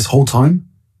in this whole time?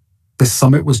 This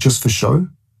summit was just for show?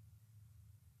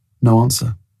 No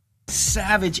answer.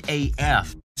 Savage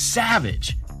AF.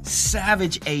 Savage.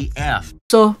 Savage AF.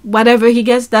 So whatever he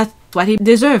gets, that's what he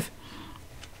deserves.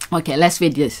 Okay, let's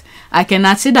read this. I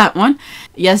cannot see that one.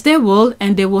 Yes, they will,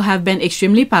 and they will have been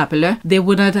extremely popular. They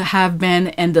wouldn't have been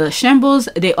in the shambles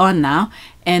they are now,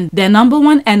 and their number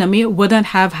one enemy wouldn't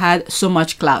have had so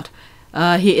much clout.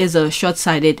 He is a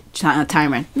short-sighted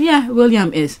tyrant. Yeah,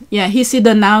 William is. Yeah, he see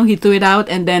the now, he threw it out,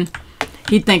 and then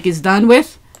he think it's done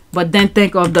with, but then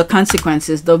think of the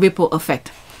consequences, the ripple effect.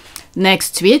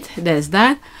 Next tweet, there's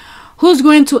that. Who's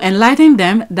going to enlighten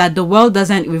them that the world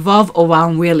doesn't revolve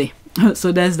around Willy?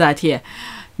 So there's that here.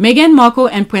 Meghan Markle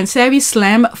and Prince Harry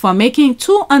slammed for making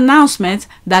 2 announcements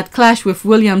that clash with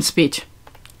William's speech.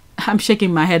 I'm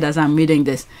shaking my head as I'm reading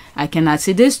this. I cannot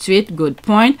see this tweet. Good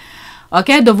point.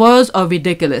 Okay, the royals are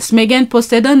ridiculous. Meghan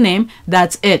posted a name.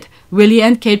 That's it. Willy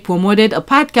and Kate promoted a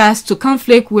podcast to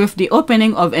conflict with the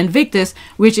opening of Invictus,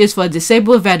 which is for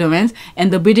disabled veterans,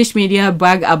 and the British media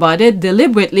brag about it,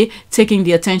 deliberately taking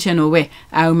the attention away.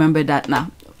 I remember that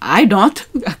now. I don't,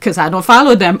 because I don't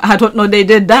follow them. I don't know they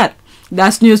did that.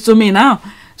 That's news to me now.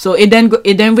 So it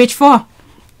didn't reach far.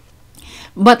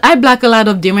 But I block a lot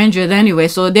of derangers anyway,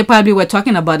 so they probably were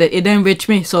talking about it. It didn't reach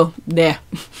me, so there.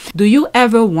 Do you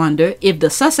ever wonder if the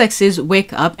Sussexes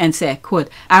wake up and say, quote,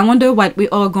 I wonder what we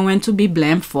are going to be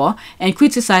blamed for and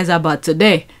criticize about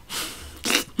today?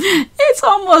 It's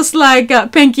almost like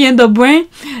Pinky and the Brain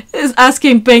is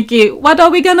asking Pinky, what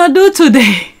are we gonna do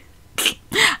today?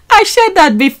 I shared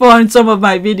that before in some of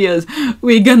my videos.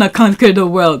 We're gonna conquer the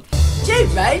world. Gee,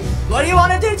 babe, what do you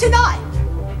want to do tonight?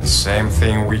 The same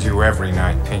thing we do every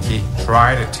night, Pinky.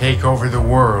 Try to take over the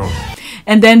world.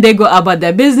 And then they go about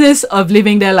their business of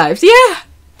living their lives. Yeah,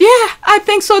 I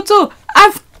think so too.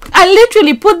 I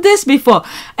literally put this before,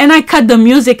 and I cut the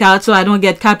music out so I don't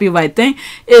get copyright thing.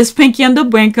 Is Pinky and the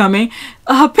Brain coming?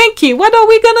 Pinky, what are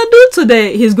we gonna do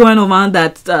today? He's going around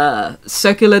that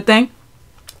circular thing.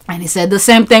 And he said the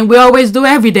same thing we always do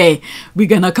every day. We're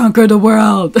gonna conquer the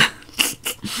world.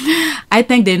 I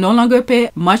think they no longer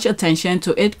pay much attention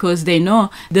to it because they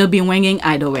know they'll be winging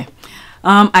either way.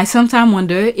 I sometimes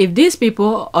wonder if these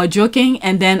people are joking,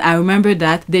 and then I remember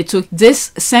that they took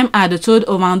this same attitude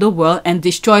around the world and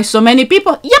destroyed so many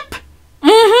people. Yep.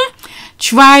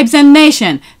 Tribes and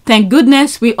nation. Thank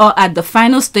goodness we are at the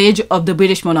final stage of the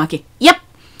British monarchy. Yep.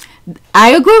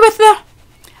 I agree with her.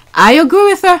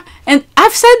 And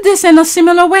I've said this in a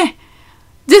similar way.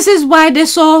 This is why they're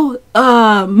so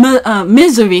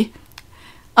misery.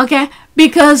 Okay?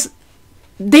 Because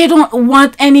they don't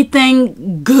want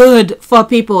anything good for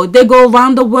people. They go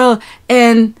around the world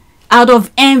and out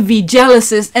of envy,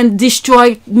 jealousy, and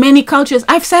destroy many cultures.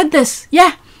 I've said this.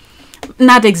 Yeah.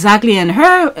 Not exactly in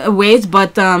her ways,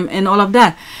 but in all of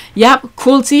that. Yep.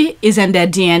 Cruelty is in their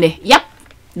DNA. Yep.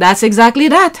 That's exactly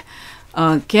that.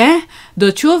 Okay,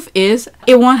 the truth is,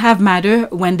 it won't have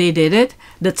mattered when they did it.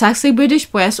 The toxic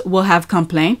British press will have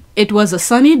complained. It was a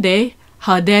sunny day.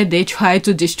 How dare they try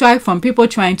to distract from people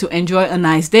trying to enjoy a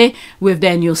nice day with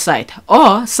their new site,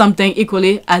 or something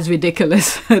equally as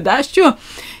ridiculous. That's true.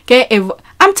 Okay,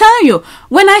 I'm telling you,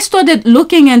 when I started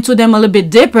looking into them a little bit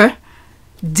deeper,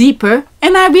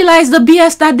 and I realized the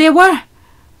BS that they were.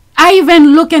 I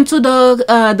even look into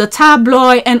the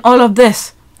tabloid and all of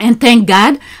this. And thank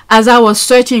God, as I was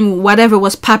searching whatever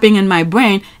was popping in my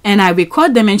brain, and I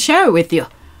record them and share it with you.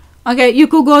 Okay, you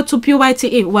could go to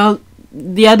PYTE. Well,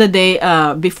 the other day,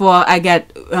 before I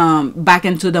get back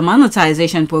into the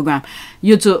monetization program,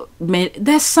 YouTube made,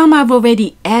 there's some I've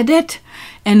already added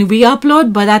and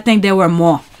re-upload, but I think there were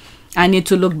more. I need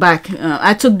to look back.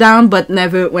 I took down, but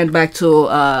never went back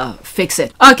to fix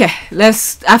it. Okay,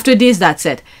 after this, that's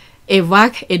it. A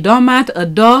rack, a doormat, a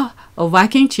door, a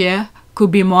rocking chair could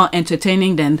be more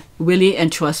entertaining than Willy,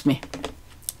 and trust me.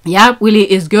 Yeah, Willy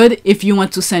is good if you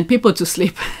want to send people to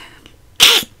sleep.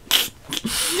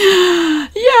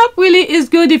 Yeah, Willy is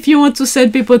good if you want to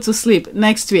send people to sleep.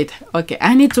 Next tweet. Okay,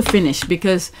 I need to finish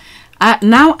because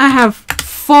now I have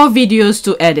 4 videos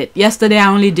to edit. Yesterday I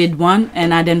only did 1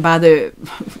 and I didn't bother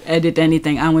edit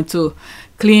anything. I went to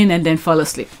clean and then fall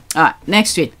asleep. All right,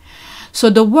 next tweet. So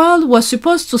the world was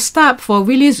supposed to stop for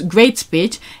Willy's great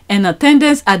speech and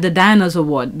attendance at the Diners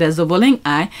Award. There's a rolling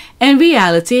eye. In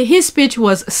reality, his speech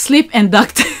was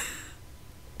sleep-induced.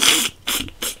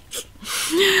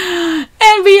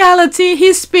 In reality,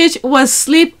 his speech was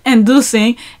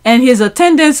sleep-inducing and his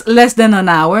attendance less than an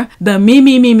hour. The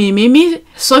me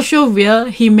social reel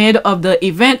he made of the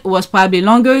event was probably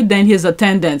longer than his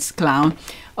attendance, clown.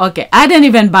 Okay, I didn't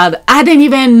even bother. I didn't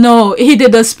even know he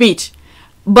did a speech.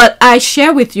 But I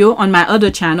share with you on my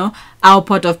other channel, Our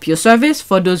Pot of Pure Service.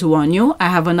 For those who are new, I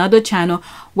have another channel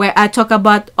where I talk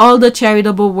about all the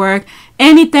charitable work,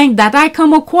 anything that I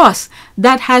come across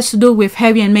that has to do with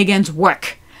Harry and Meghan's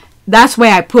work. That's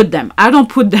where I put them. I don't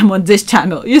put them on this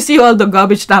channel. You see all the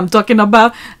garbage that I'm talking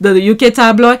about, the UK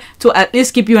tabloid, to at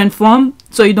least keep you informed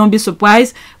so you don't be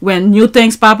surprised when new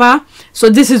things pop up. So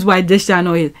this is why this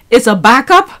channel is. It's a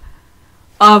backup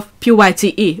of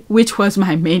PYTE, which was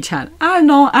my main channel. I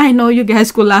know you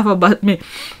guys could laugh about me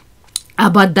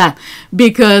about that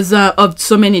because of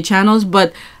so many channels,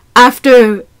 but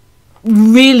after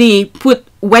really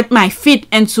wet my feet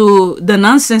into the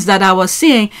nonsense that I was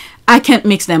seeing, I can't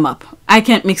mix them up. I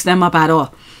can't mix them up at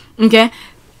all. Okay,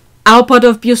 Our Pot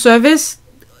of Pure Service,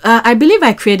 I believe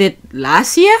I created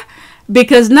last year,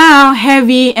 because now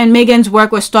Harry and Meghan's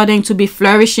work was starting to be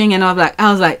flourishing, and I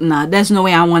was like, nah, there's no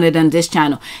way I want it on this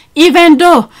channel, even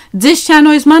though this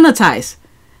channel is monetized.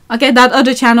 Okay, that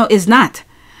other channel is not.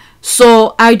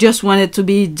 So I just wanted to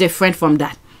be different from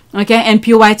that. Okay, and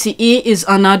PYTE is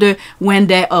another when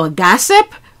there are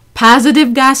gossip,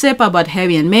 positive gossip about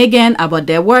Harry and Meghan, about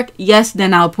their work. Yes,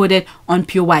 then I'll put it on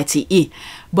PYTE.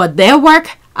 But their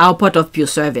work, Our Pot of Pure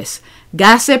Service.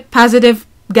 Gossip, positive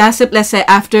gossip, let's say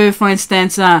after, for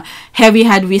instance, Harry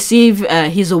had received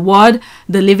his award,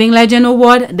 the Living Legend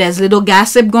Award. There's little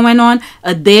gossip going on.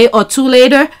 A day or two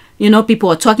later, you know, people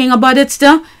are talking about it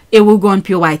still. It will go on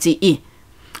PYTE.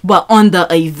 But on the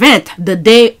event, the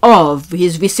day of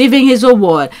his receiving his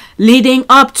award, leading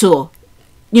up to,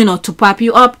 you know, to pop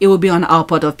you up, it will be on Our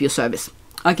Pot of Pure Service.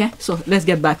 Okay, so let's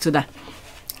get back to that.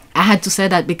 I had to say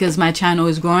that because my channel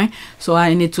is growing, so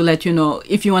I need to let you know,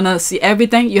 if you want to see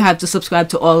everything, you have to subscribe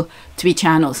to all 3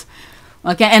 channels.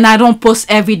 Okay, and I don't post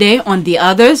every day on the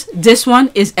others. This one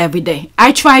is every day.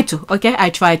 I try to. Okay, I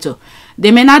try to.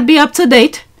 They may not be up to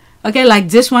date. Okay, like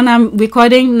this one I'm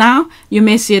recording now, you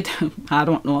may see it, I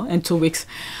don't know, in 2 weeks.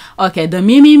 Okay, the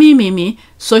me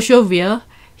social reel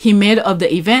he made of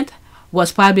the event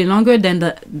was probably longer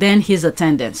than his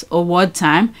attendance. Award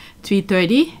time,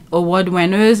 3:30. Award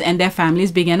winners and their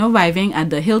families began arriving at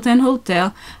the Hilton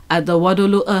Hotel at the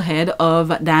Waterloo ahead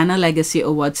of Diana Legacy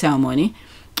Award ceremony.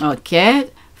 Okay,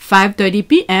 5:30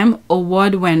 p.m.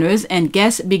 award winners and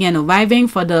guests began arriving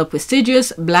for the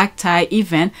prestigious black tie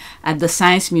event at the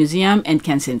Science Museum in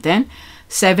Kensington.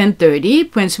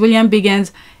 7:30, Prince William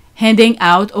begins handing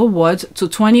out awards to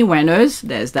 20 winners.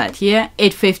 There's that here.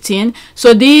 8:15.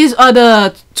 So these are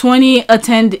the 20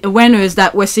 winners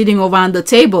that were sitting around the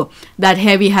table that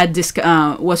Harry had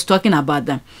was talking about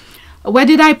them. Where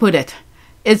did I put it?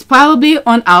 It's probably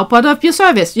on Our Pot of Pure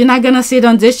Service. You're not gonna see it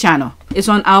on this channel. It's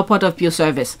on Our Pot of Pure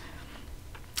Service.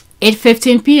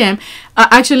 8:15 p.m.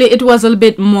 Actually, it was a little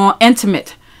bit more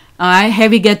intimate.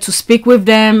 Harry get to speak with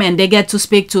them, and they get to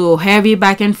speak to Harry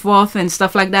back and forth and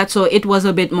stuff like that. So it was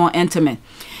a bit more intimate.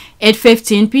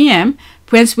 8:15 p.m.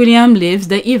 Prince William leaves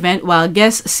the event while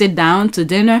guests sit down to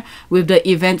dinner, with the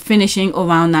event finishing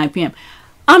around 9 p.m.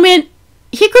 I mean,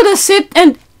 he could have sit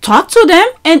and talk to them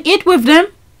and eat with them.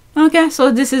 Okay,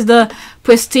 so this is the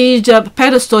prestige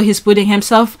pedestal he's putting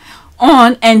himself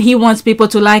on, and he wants people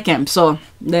to like him. So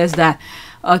there's that.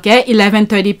 Okay,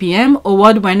 11:30 p.m.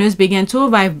 award winners began to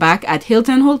arrive back at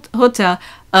Hilton Hotel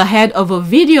ahead of a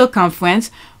video conference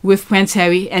with Prince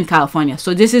Harry in California.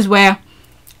 So this is where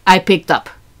I picked up.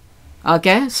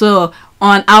 Okay, so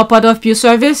on Our Pot of Pure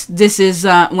Service, this is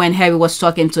when Harry was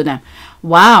talking to them.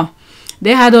 Wow,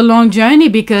 they had a long journey,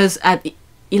 because at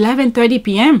 11:30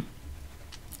 p.m.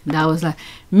 that was like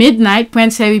midnight,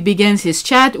 Prince Harry begins his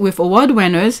chat with award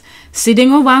winners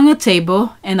sitting around a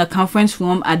table in a conference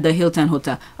room at the Hilton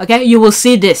Hotel. Okay, you will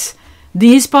see this.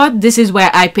 This part, this is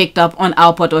where I picked up on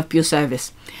Our Pot of Pure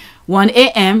Service. 1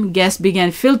 a.m. guests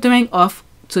began filtering off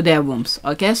to their rooms.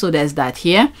 Okay, so there's that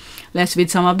here. Let's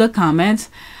read some of the comments.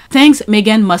 Things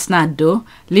Meghan must not do: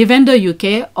 live in the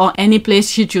UK or any place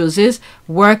she chooses,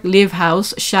 work, live,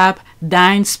 house, shop,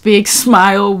 dine, speak,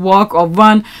 smile, walk or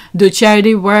run, do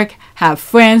charity work, have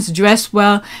friends, dress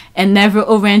well, and never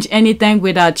arrange anything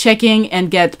without checking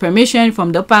and get permission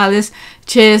from the palace.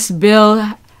 Chase,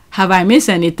 Bill, have I missed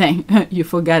anything? You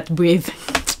forgot, breathe.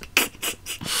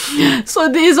 So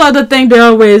these are the things they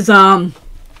always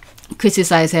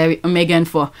criticize Meghan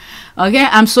for. Okay,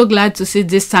 I'm so glad to see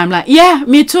this timeline. Yeah,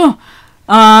 me too.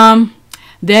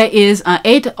 There is an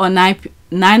 8 or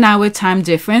 9 hour time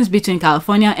difference between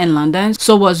California and London.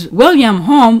 So was William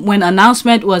home when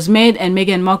announcement was made in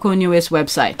Meghan Markle newest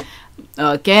website?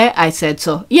 Okay, I said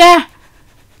so. Yeah.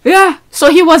 So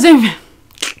he wasn't.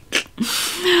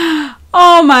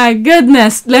 Oh my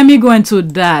goodness. Let me go into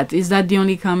that. Is that the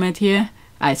only comment here?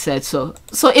 I said so.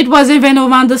 So it was even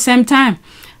around the same time.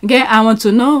 Okay, I want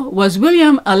to know, was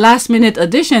William a last-minute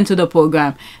addition to the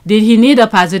program? Did he need a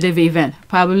positive event?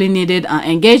 Probably needed an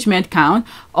engagement count,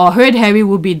 or heard Harry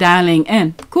would be dialing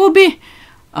in. Could be.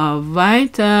 All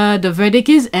right, the verdict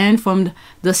is in. From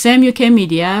the same UK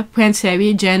media, Prince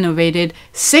Harry generated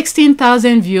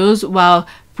 16,000 views, while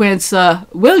Prince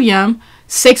William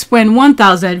 6.1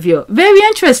 thousand views. Very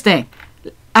interesting.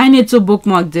 I need to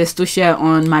bookmark this to share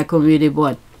on my community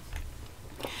board.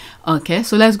 Okay,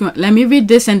 so let's go. Let me read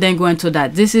this and then go into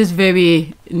that. This is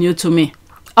very new to me.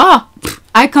 Oh,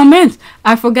 I comment.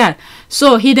 I forgot.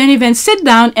 So he didn't even sit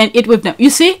down and eat with them.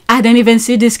 You see, I didn't even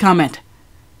see this comment.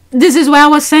 This is what I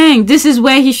was saying. This is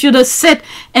where he should have sit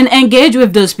and engage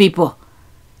with those people.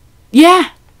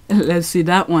 Yeah, let's see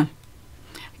that one.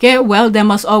 Okay, well, there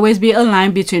must always be a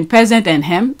line between president and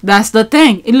him. That's the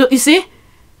thing. Look, you see?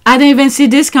 I didn't even see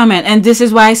this comment, and this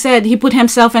is why I said he put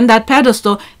himself in that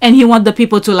pedestal and he wants the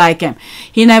people to like him.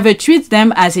 He never treats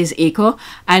them as his equal.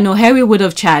 I know Harry would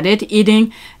have chatted,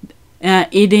 eating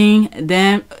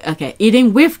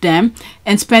with them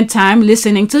and spent time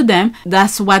listening to them.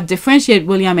 That's what differentiates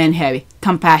William and Harry.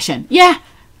 Compassion. Yeah,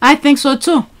 I think so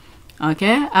too.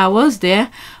 Okay, I was there.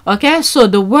 Okay, so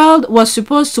the world was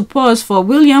supposed to pause for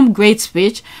William's great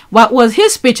speech. What was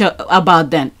his speech about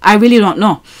then? I really don't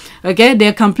know. Okay,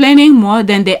 they're complaining more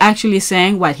than they actually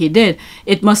saying what he did.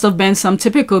 It must have been some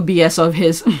typical BS of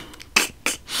his.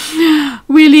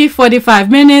 Willy, 45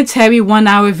 minutes. Harry, 1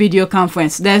 hour video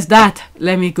conference. There's that.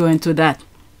 Let me go into that.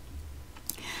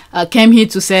 Came here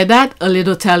to say that. A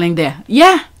little telling there.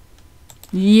 Yeah.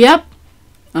 Yep.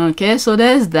 Okay, so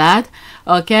there's that.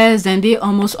 Okay, Zendi,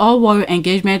 almost all warrior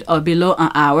engagement are below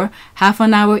an hour. Half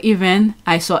an hour even.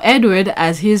 I saw Edward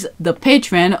as he's the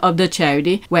patron of the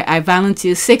charity where I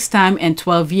volunteered 6 times in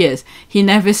 12 years. He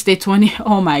never stayed 20,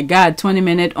 oh my God, 20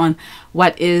 minutes on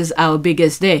what is our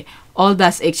biggest day. All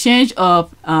that's exchange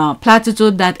of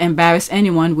platitude that embarrass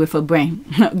anyone with a brain.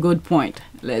 Good point.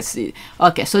 Let's see.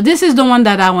 Okay, so this is the one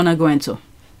that I want to go into.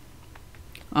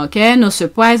 Okay, no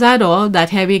surprise at all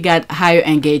that Harry got higher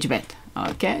engagement.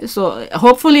 Okay, so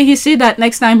hopefully he see that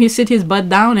next time he sit his butt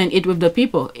down and eat with the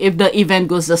people if the event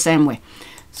goes the same way.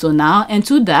 So now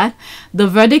into that, the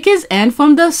verdict is in.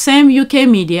 From the same UK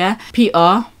media,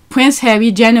 PR, Prince Harry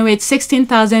generates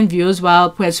 16,000 views while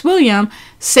Prince William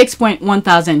 6.1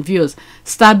 thousand views.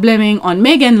 Start blaming on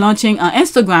Meghan launching an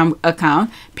Instagram account.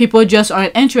 People just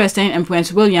aren't interested in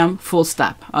Prince William, full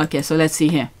stop. Okay, so let's see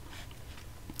here.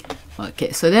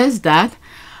 Okay, so there's that.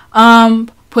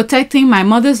 Protecting my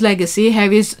mother's legacy,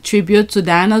 Harry's tribute to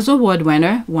Diana's award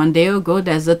winner 1 day ago.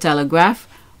 There's the Telegraph.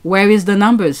 Where is the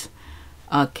numbers?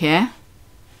 Okay.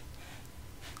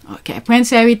 Okay, Prince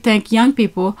Harry thanked young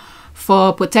people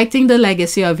for protecting the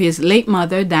legacy of his late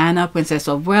mother, Diana, Princess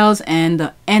of Wales,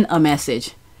 and a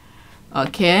message.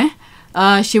 Okay.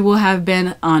 She will have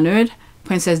been honored.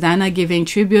 Princess Diana giving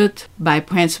tribute by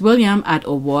Prince William at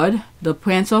award. The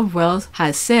Prince of Wales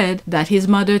has said that his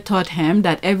mother taught him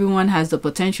that everyone has the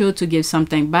potential to give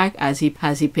something back as he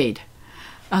paid.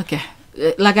 Okay,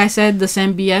 like I said, the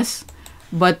same BS,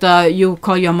 but you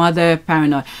call your mother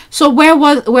paranoid. So where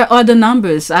are the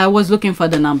numbers? I was looking for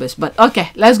the numbers, but okay,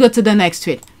 let's go to the next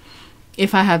tweet.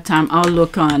 If I have time, I'll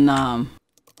look on.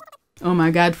 Oh my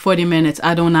God, 40 minutes.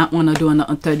 I do not want to do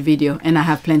a third video, and I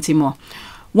have plenty more.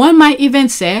 One might even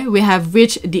say we have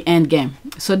reached the end game.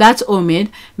 So that's Omid.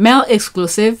 Male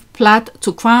exclusive. Plot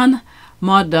to crown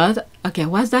Mordot. Okay,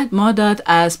 what's that? Mordot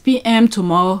as PM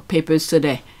tomorrow, papers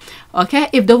today. Okay,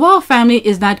 if the royal family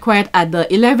is not quiet at the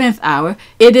 11th hour,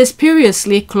 it is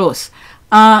perilously close.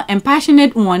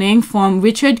 Impassionate warning from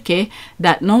Richard K.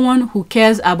 that no one who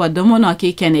cares about the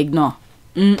monarchy can ignore.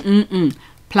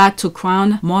 Plot to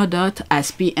crown Mordot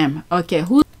as PM. Okay,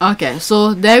 who? Okay,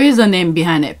 so there is a name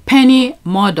behind it. Penny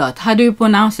Mordaunt. How do you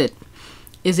pronounce it?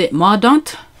 Is it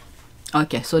Mordaunt?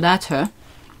 Okay, so that's her.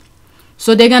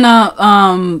 So they're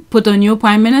gonna put a new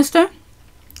prime minister,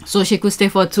 so she could stay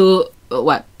for 2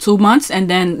 months and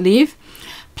then leave.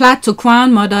 Plot to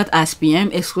crown Mordaunt as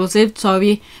PM. Exclusive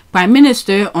Tory prime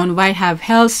minister on White have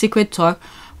held secret talk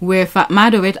with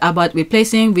moderate about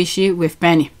replacing Rishi with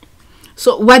Penny.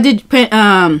 So what did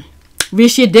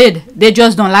Rishi did? They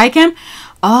just don't like him.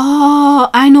 Oh,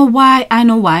 I know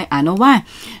why.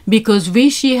 Because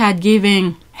Rishi had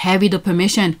given Harry the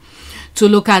permission to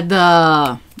look at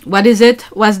the, what is it?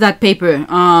 What's that paper?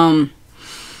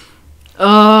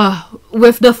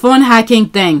 With the phone hacking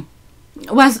thing.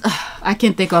 I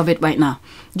can't think of it right now.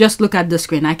 Just look at the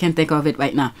screen. I can't think of it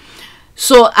right now.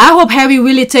 So I hope Harry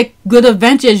really take good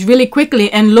advantage really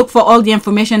quickly and look for all the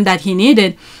information that he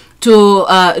needed to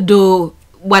do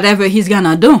whatever he's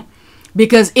gonna do.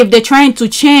 Because if they're trying to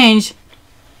change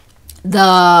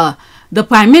the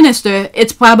prime minister,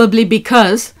 it's probably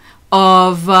because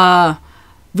of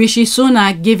Rishi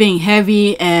Sunak giving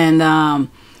Heavy and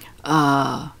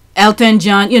Elton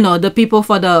John, you know, the people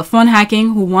for the phone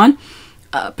hacking who won,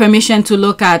 permission to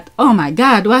look at, oh my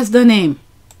God, what's the name?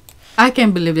 I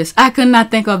can't believe this. I could not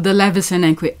think of the Leveson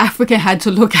inquiry. I freaking had to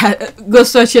look at, go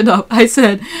search it up. I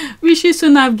said, Rishi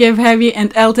Sunak gave Heavy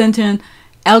and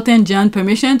Elton John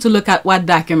permission to look at what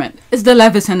document? It's the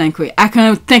Leveson inquiry. I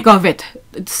couldn't think of it.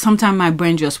 Sometimes my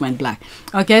brain just went black.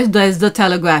 Okay, there's the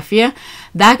Telegraph here.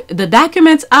 The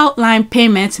documents outline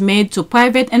payments made to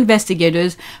private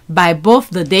investigators by both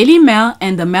the Daily Mail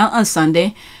and the Mail on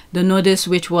Sunday. The notice,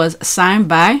 which was signed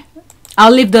by,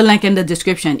 I'll leave the link in the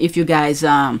description if you guys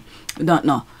don't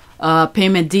know,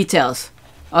 payment details.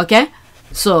 Okay,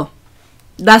 so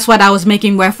that's what I was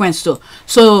making reference to.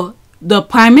 So the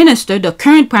prime minister, the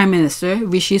current prime minister,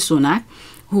 Rishi Sunak,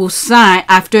 who signed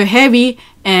after Heavy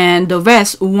and the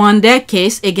rest won their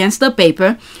case against the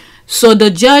paper. So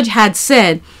the judge had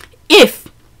said, if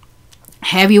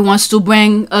Heavy wants to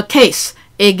bring a case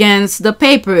against the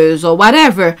papers or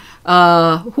whatever,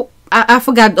 I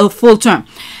forgot the full term,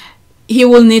 he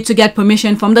will need to get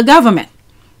permission from the government,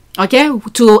 okay,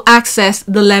 to access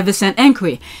the Leveson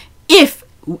inquiry. If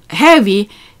Heavy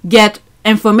get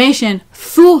information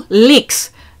through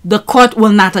leaks, the court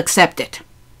will not accept it,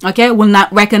 okay, will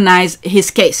not recognize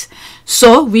his case.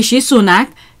 So Rishi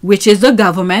Sunak, which is the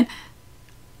government,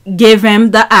 gave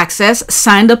him the access,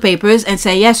 signed the papers, and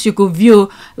say yes, you could view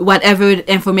whatever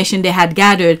information they had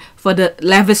gathered for the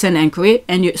Leveson inquiry,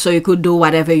 and so you could do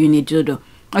whatever you need to do.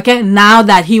 Okay, now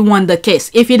that he won the case.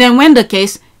 If he didn't win the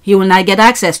case, he will not get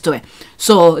access to it.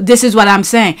 So this is what I'm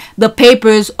saying. The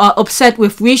papers are upset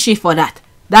with Rishi for that.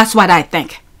 That's what I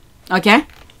think. Okay.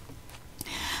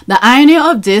 The irony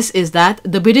of this is that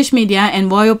the British media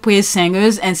and royal praise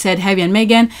singers and said Harry and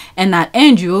Meghan and not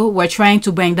Andrew were trying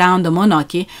to bring down the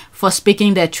monarchy for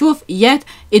speaking their truth, yet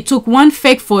it took one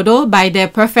fake photo by their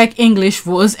perfect English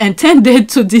rose intended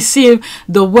to deceive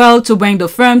the world to bring the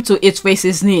firm to its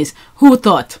racist knees. Who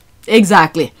thought?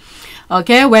 Exactly.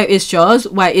 Okay, where is Charles?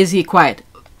 Why is he quiet?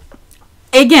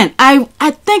 Again, I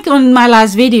think on my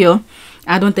last video,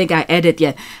 I don't think I edited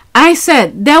yet, I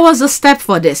said there was a step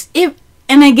for this.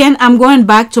 And again, I'm going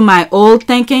back to my old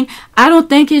thinking. I don't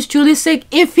think he's truly sick.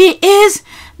 If he is,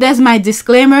 there's my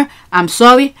disclaimer. I'm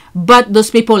sorry, but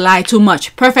those people lie too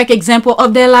much. Perfect example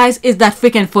of their lies is that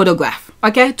freaking photograph,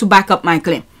 okay, to back up my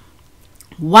claim.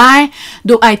 Why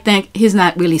do I think he's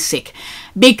not really sick?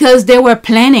 Because they were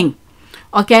planning,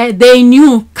 okay? They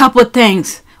knew a couple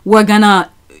things were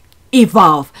gonna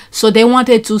evolve. So they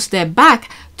wanted to step back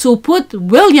to put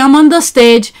William on the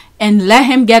stage and let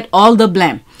him get all the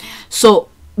blame. So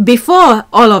before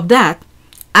all of that,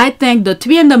 I think the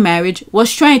three in the marriage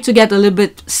was trying to get a little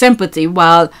bit sympathy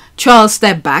while Charles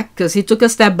stepped back, because he took a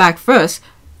step back first.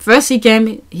 First he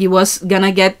came, he was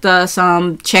gonna get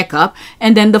some checkup,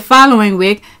 and then the following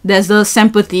week there's the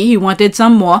sympathy, he wanted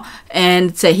some more,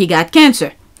 and say he got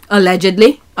cancer,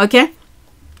 allegedly, okay?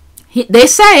 They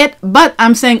say it, but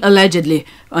I'm saying allegedly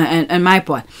on my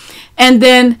part. And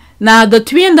then now the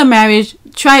three in the marriage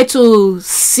try to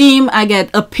seem, I get,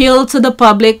 appeal to the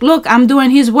public. Look, I'm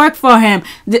doing his work for him.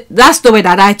 That's the way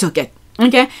that I took it,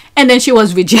 okay? And then she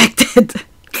was rejected.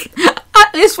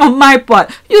 At least from my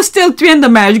part. You still three in the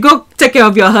marriage. Go take care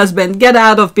of your husband. Get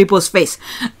out of people's face.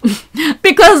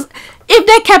 Because if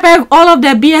they kept all of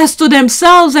their BS to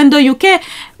themselves in the UK,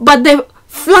 but they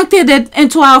flunked it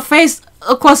into our face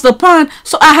across the pond,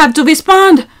 so I have to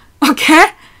respond, okay?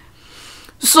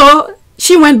 So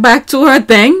she went back to her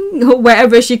thing,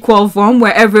 wherever she called from,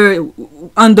 wherever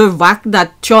under rock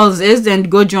that Charles is,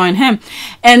 and go join him.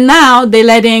 And now they're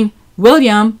letting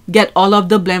William get all of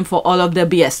the blame for all of the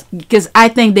BS. Because I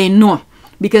think they know.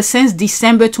 Because since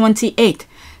December 28th,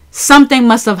 something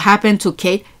must have happened to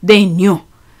Kate. They knew.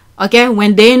 Okay?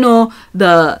 When they know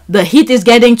the heat is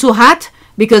getting too hot,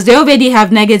 because they already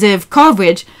have negative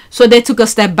coverage, so they took a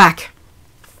step back.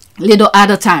 Little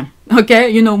at a time. Okay,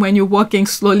 you know, when you're walking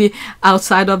slowly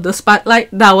outside of the spotlight,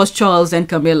 that was Charles and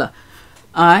Camilla.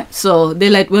 All right, so they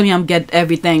let William get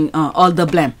everything, all the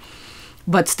blame.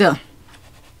 But still,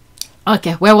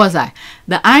 okay, where was I?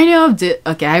 The irony of this.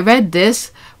 Okay, I read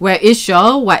this. Where is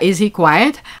Charles? Why is he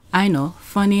quiet? I know,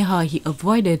 funny how he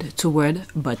avoided to word,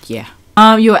 but yeah.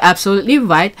 You're absolutely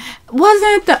right.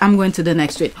 I'm going to the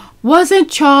next tweet. Wasn't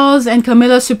Charles and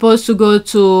Camilla supposed to go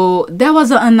to, there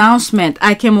was an announcement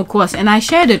I came across and I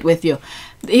shared it with you.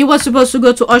 He was supposed to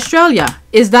go to Australia.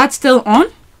 Is that still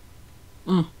on?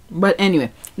 But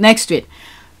anyway, next tweet.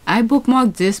 I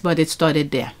bookmarked this, but it started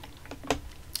there.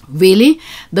 Really?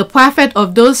 The profit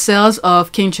of those sales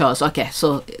of King Charles. Okay,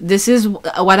 so this is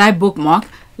what I bookmarked.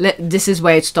 This is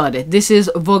where it started. This is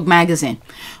Vogue magazine.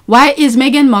 Why is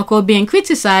Meghan Markle being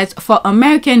criticized for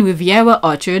American Riviera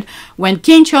orchard when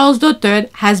King Charles III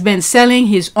has been selling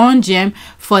his own gem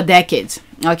for decades?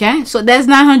 Okay, so there's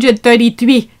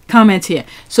 933 comments here.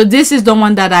 So this is the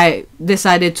one that I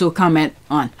decided to comment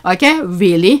on. Okay,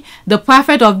 really? The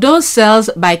profit of those sales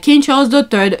by King Charles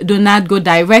III do not go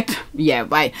directly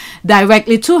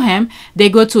to him. They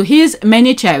go to his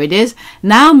many charities.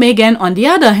 Now Meghan, on the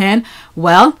other hand,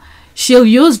 well, she'll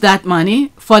use that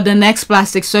money for the next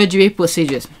plastic surgery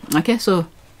procedures. Okay, so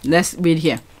let's read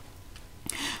here.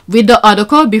 Read the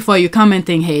article before you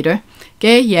commenting, hater.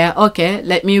 Okay, yeah, okay,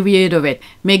 let me reiterate.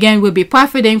 Meghan will be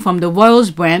profiting from the Royals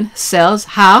brand sales.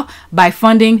 How? By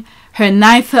funding her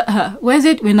ninth,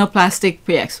 rhinoplastic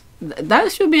PX.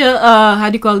 That should be a, how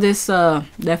do you call this,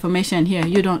 deformation here?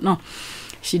 You don't know.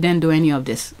 She didn't do any of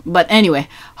this. But anyway,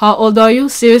 how old are you?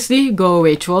 Seriously? Go,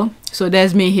 Rachel. So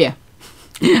there's me here.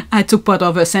 I took part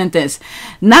of her sentence.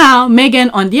 Now,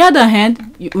 Meghan, on the other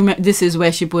hand, this is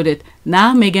where she put it.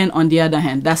 Now, Meghan, on the other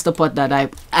hand, that's the part that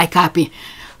I copy.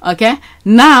 Okay,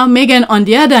 now Meghan, on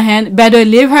the other hand, better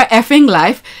live her effing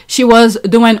life. She was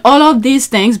doing all of these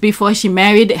things before she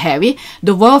married Harry.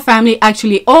 The royal family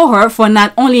actually owe her for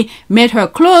not only made her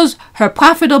close her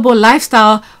profitable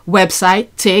lifestyle website,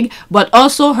 TIG, but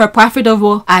also her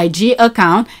profitable IG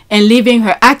account, and leaving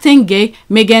her acting gig.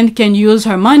 Meghan can use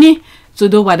her money to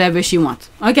do whatever she wants.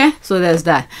 Okay, so there's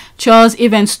that. Charles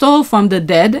even stole from the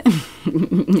dead.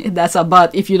 That's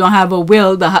about, if you don't have a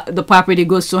will, the property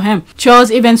goes to him.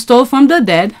 Charles even stole from the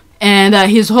dead, and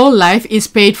his whole life is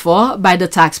paid for by the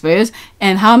taxpayers,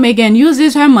 and how Meghan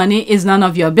uses her money is none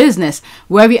of your business.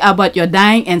 Worry about your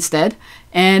dying instead,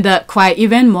 and cry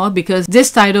even more, because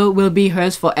this title will be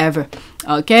hers forever.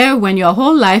 Okay, when your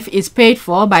whole life is paid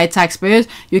for by taxpayers,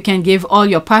 you can give all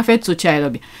your profit to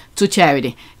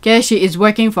charity. Okay, she is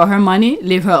working for her money.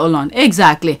 Leave her alone.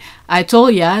 Exactly. I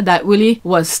told ya that Willy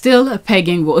was still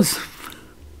pegging Rose.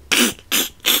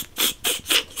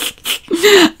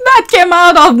 That came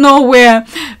out of nowhere.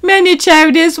 Many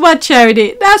charities. What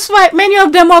charity? That's right. Many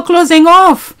of them are closing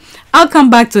off. I'll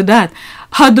come back to that.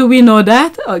 How do we know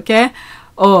that? Okay.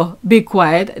 Oh, be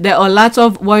quiet. There are lots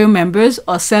of royal members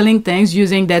are selling things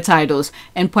using their titles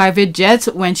and private jets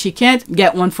when she can't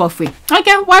get one for free.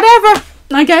 Okay, whatever.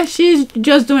 Okay, she's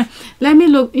just doing. Let me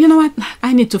look. You know what?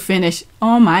 I need to finish.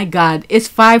 Oh my God, it's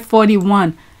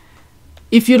 5:41.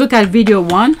 If you look at video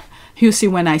 1, you see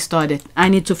when I started. I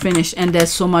need to finish, and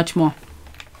there's so much more.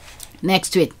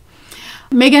 Next tweet.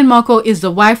 Meghan Markle is the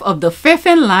wife of the 5th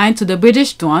in line to the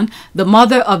British throne, the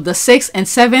mother of the 6th and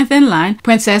 7th in line,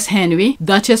 Princess Henry,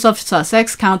 Duchess of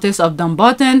Sussex, Countess of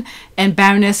Dumbarton, and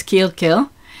Baroness Kill.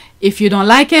 If you don't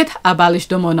like it, abolish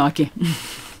the monarchy.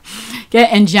 Okay,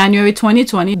 in January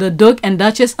 2020, the Duke and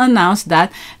Duchess announced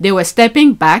that they were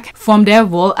stepping back from their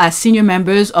role as senior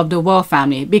members of the royal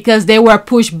family because they were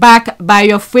pushed back by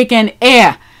your freaking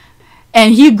heir.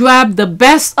 And he grabbed the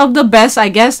best of the best, I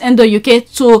guess, in the UK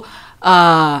to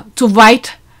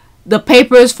write the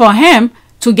papers for him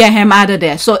to get him out of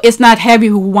there. So it's not Harry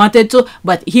who wanted to,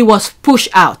 but he was pushed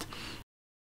out.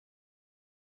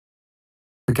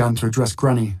 Began to address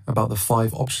Granny about the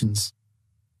 5 options.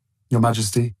 Your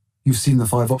Majesty, you've seen the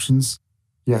 5 options?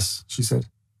 Yes, she said.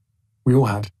 We all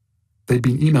had. They'd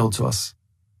been emailed to us.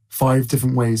 5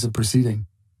 different ways of proceeding.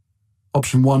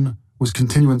 Option 1 was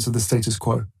continuance of the status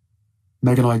quo.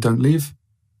 Meg and I don't leave.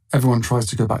 Everyone tries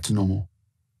to go back to normal.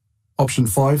 Option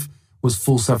 5 was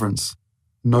full severance.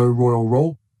 No royal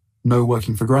role, no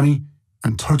working for Granny,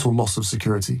 and total loss of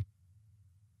security.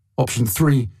 Option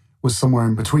 3 was somewhere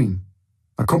in between.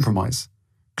 A compromise,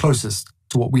 closest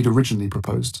to what we'd originally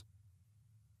proposed.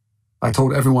 I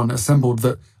told everyone assembled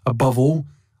that, above all,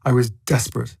 I was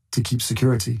desperate to keep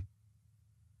security.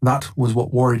 That was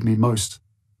what worried me most,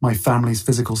 my family's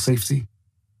physical safety.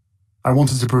 I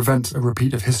wanted to prevent a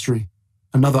repeat of history,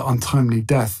 another untimely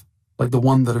death, like the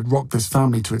one that had rocked this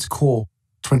family to its core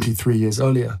 23 years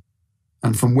earlier,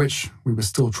 and from which we were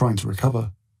still trying to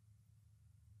recover.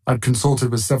 I'd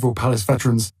consulted with several palace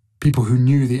veterans, people who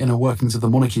knew the inner workings of the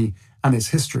monarchy and its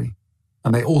history,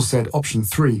 and they all said option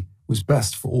 3 was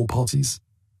best for all parties.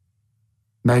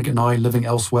 Meg and I living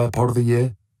elsewhere part of the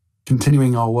year,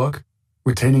 continuing our work,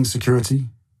 retaining security,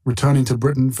 returning to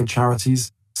Britain for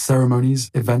charities, ceremonies,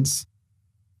 events.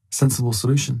 Sensible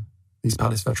solution, these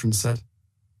palace veterans said,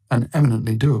 and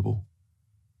eminently doable.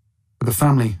 But the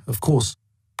family, of course,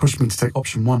 pushed me to take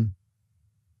option 1.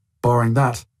 Barring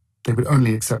that, they would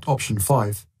only accept option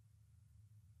 5.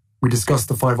 We discussed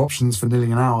the 5 options for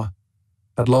nearly an hour.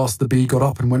 At last, the bee got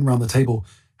up and went round the table,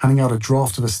 handing out a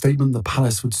draft of a statement the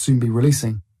palace would soon be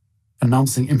releasing,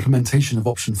 announcing implementation of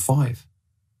option 5.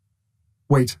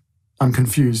 Wait, I'm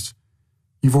confused.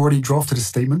 You've already drafted a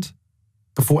statement?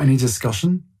 Before any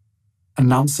discussion?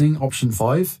 Announcing option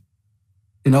 5?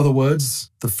 In other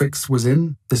words, the fix was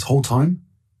in this whole time?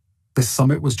 This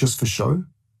summit was just for show?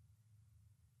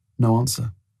 No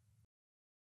answer.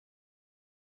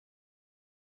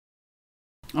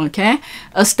 Okay.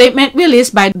 A statement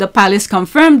released by the palace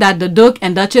confirmed that the Duke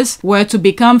and Duchess were to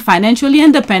become financially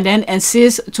independent and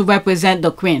cease to represent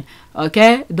the Queen.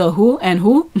 Okay. The who and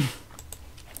who?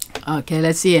 Okay,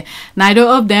 let's see. Neither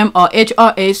of them are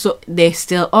HRA, so they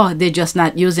still are. They're just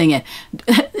not using it.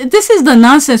 This is the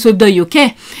nonsense with the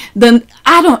UK.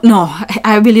 I don't know.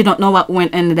 I really don't know what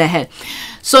went in their head.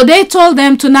 So they told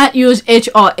them to not use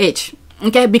HRH.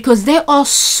 Okay, because they are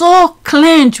so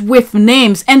clenched with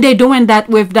names, and they're doing that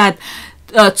with that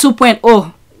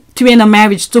 2.0, twin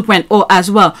marriage 2.0 as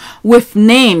well, with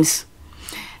names.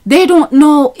 They don't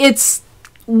know it's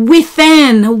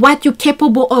within what you're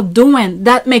capable of doing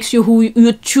that makes you who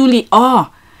you truly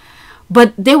are.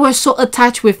 But they were so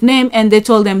attached with name, and they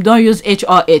told them don't use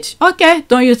HRH. Okay,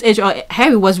 don't use HRH.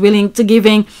 Harry was willing to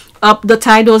giving up the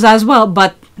titles as well,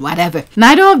 but whatever.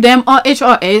 Neither of them are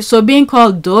HRA, so being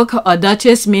called Duke or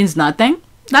Duchess means nothing.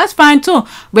 That's fine too.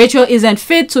 Rachel isn't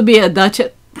fit to be a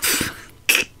Duchess.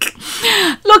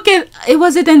 Look at it.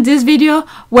 Was it in this video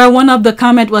where one of the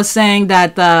comment was saying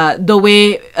that the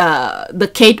way the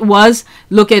Kate was,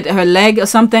 look at her leg or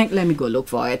something. Let me go look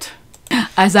for it.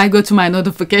 As I go to my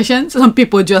notifications, some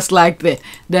people just liked it.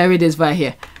 There it is right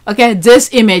here. Okay, this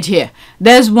image here.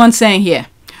 There's one saying here,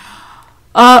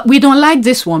 we don't like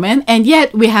this woman, and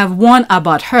yet we have warned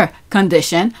about her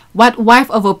condition. What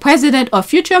wife of a president or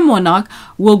future monarch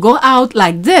will go out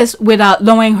like this without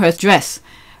lowering her dress?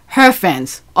 Her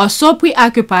fans are so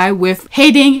preoccupied with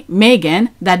hating Meghan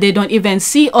that they don't even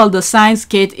see all the signs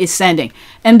Kate is sending.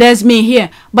 And there's me here.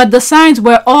 But the signs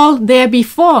were all there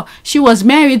before. She was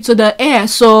married to the heir.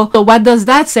 So what does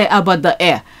that say about the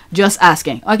heir? Just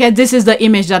asking. Okay, this is the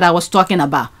image that I was talking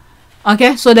about.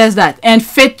 Okay, so there's that. And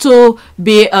fit to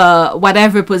be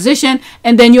whatever position.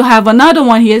 And then you have another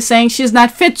one here saying she's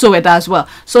not fit to it as well.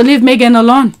 So leave Meghan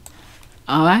alone.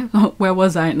 All right, where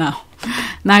was I now?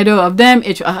 Neither of them.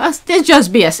 It's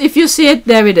just BS. If you see it,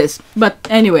 there it is. But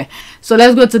anyway, so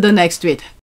let's go to the next tweet.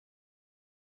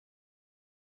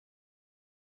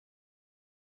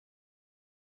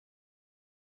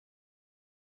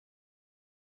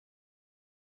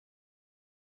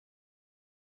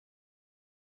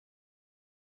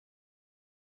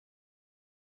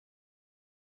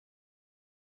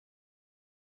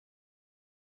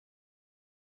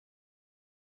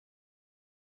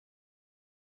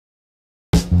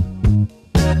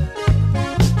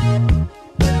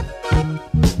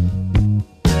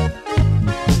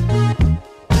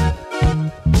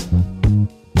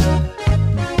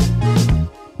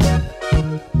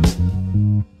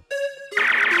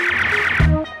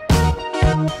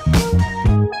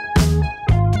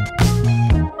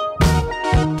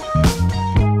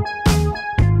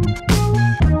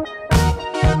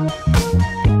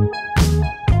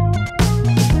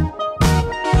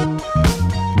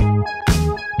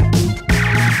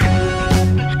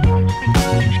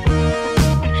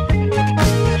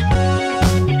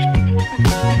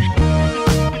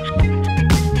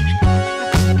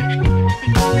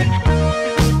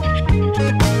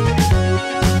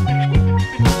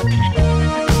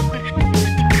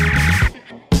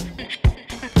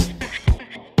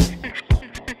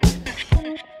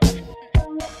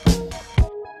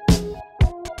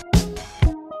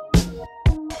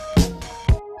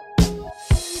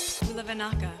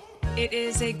 It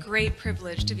is a great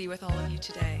privilege to be with all of you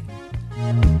today.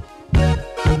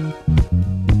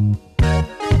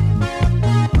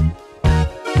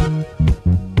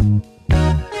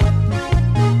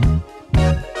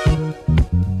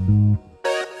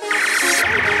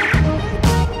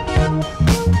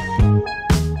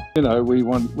 You know,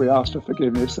 we ask for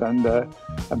forgiveness and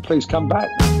please come back.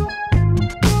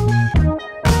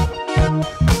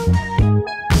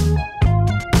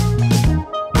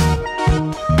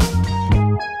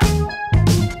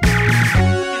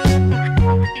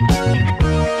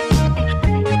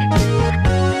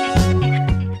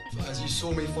 As you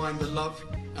saw me find the love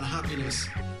and happiness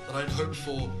that I'd hoped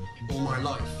for all my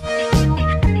life.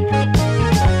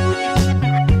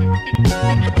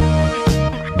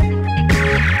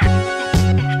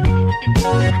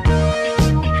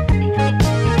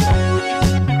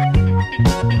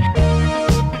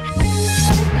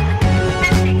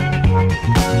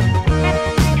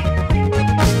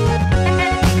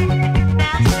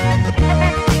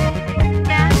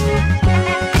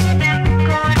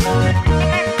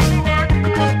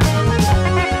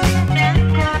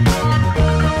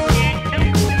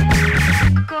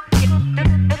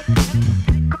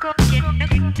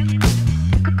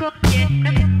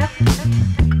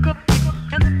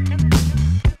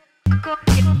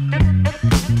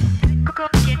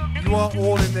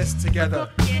 together.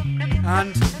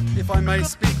 And if I may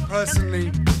speak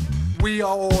personally, we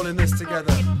are all in this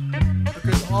together.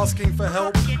 Because asking for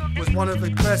help was one of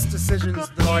the best decisions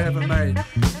that I ever made.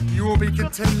 You will be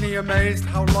continually amazed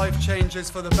how life changes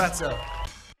for the better.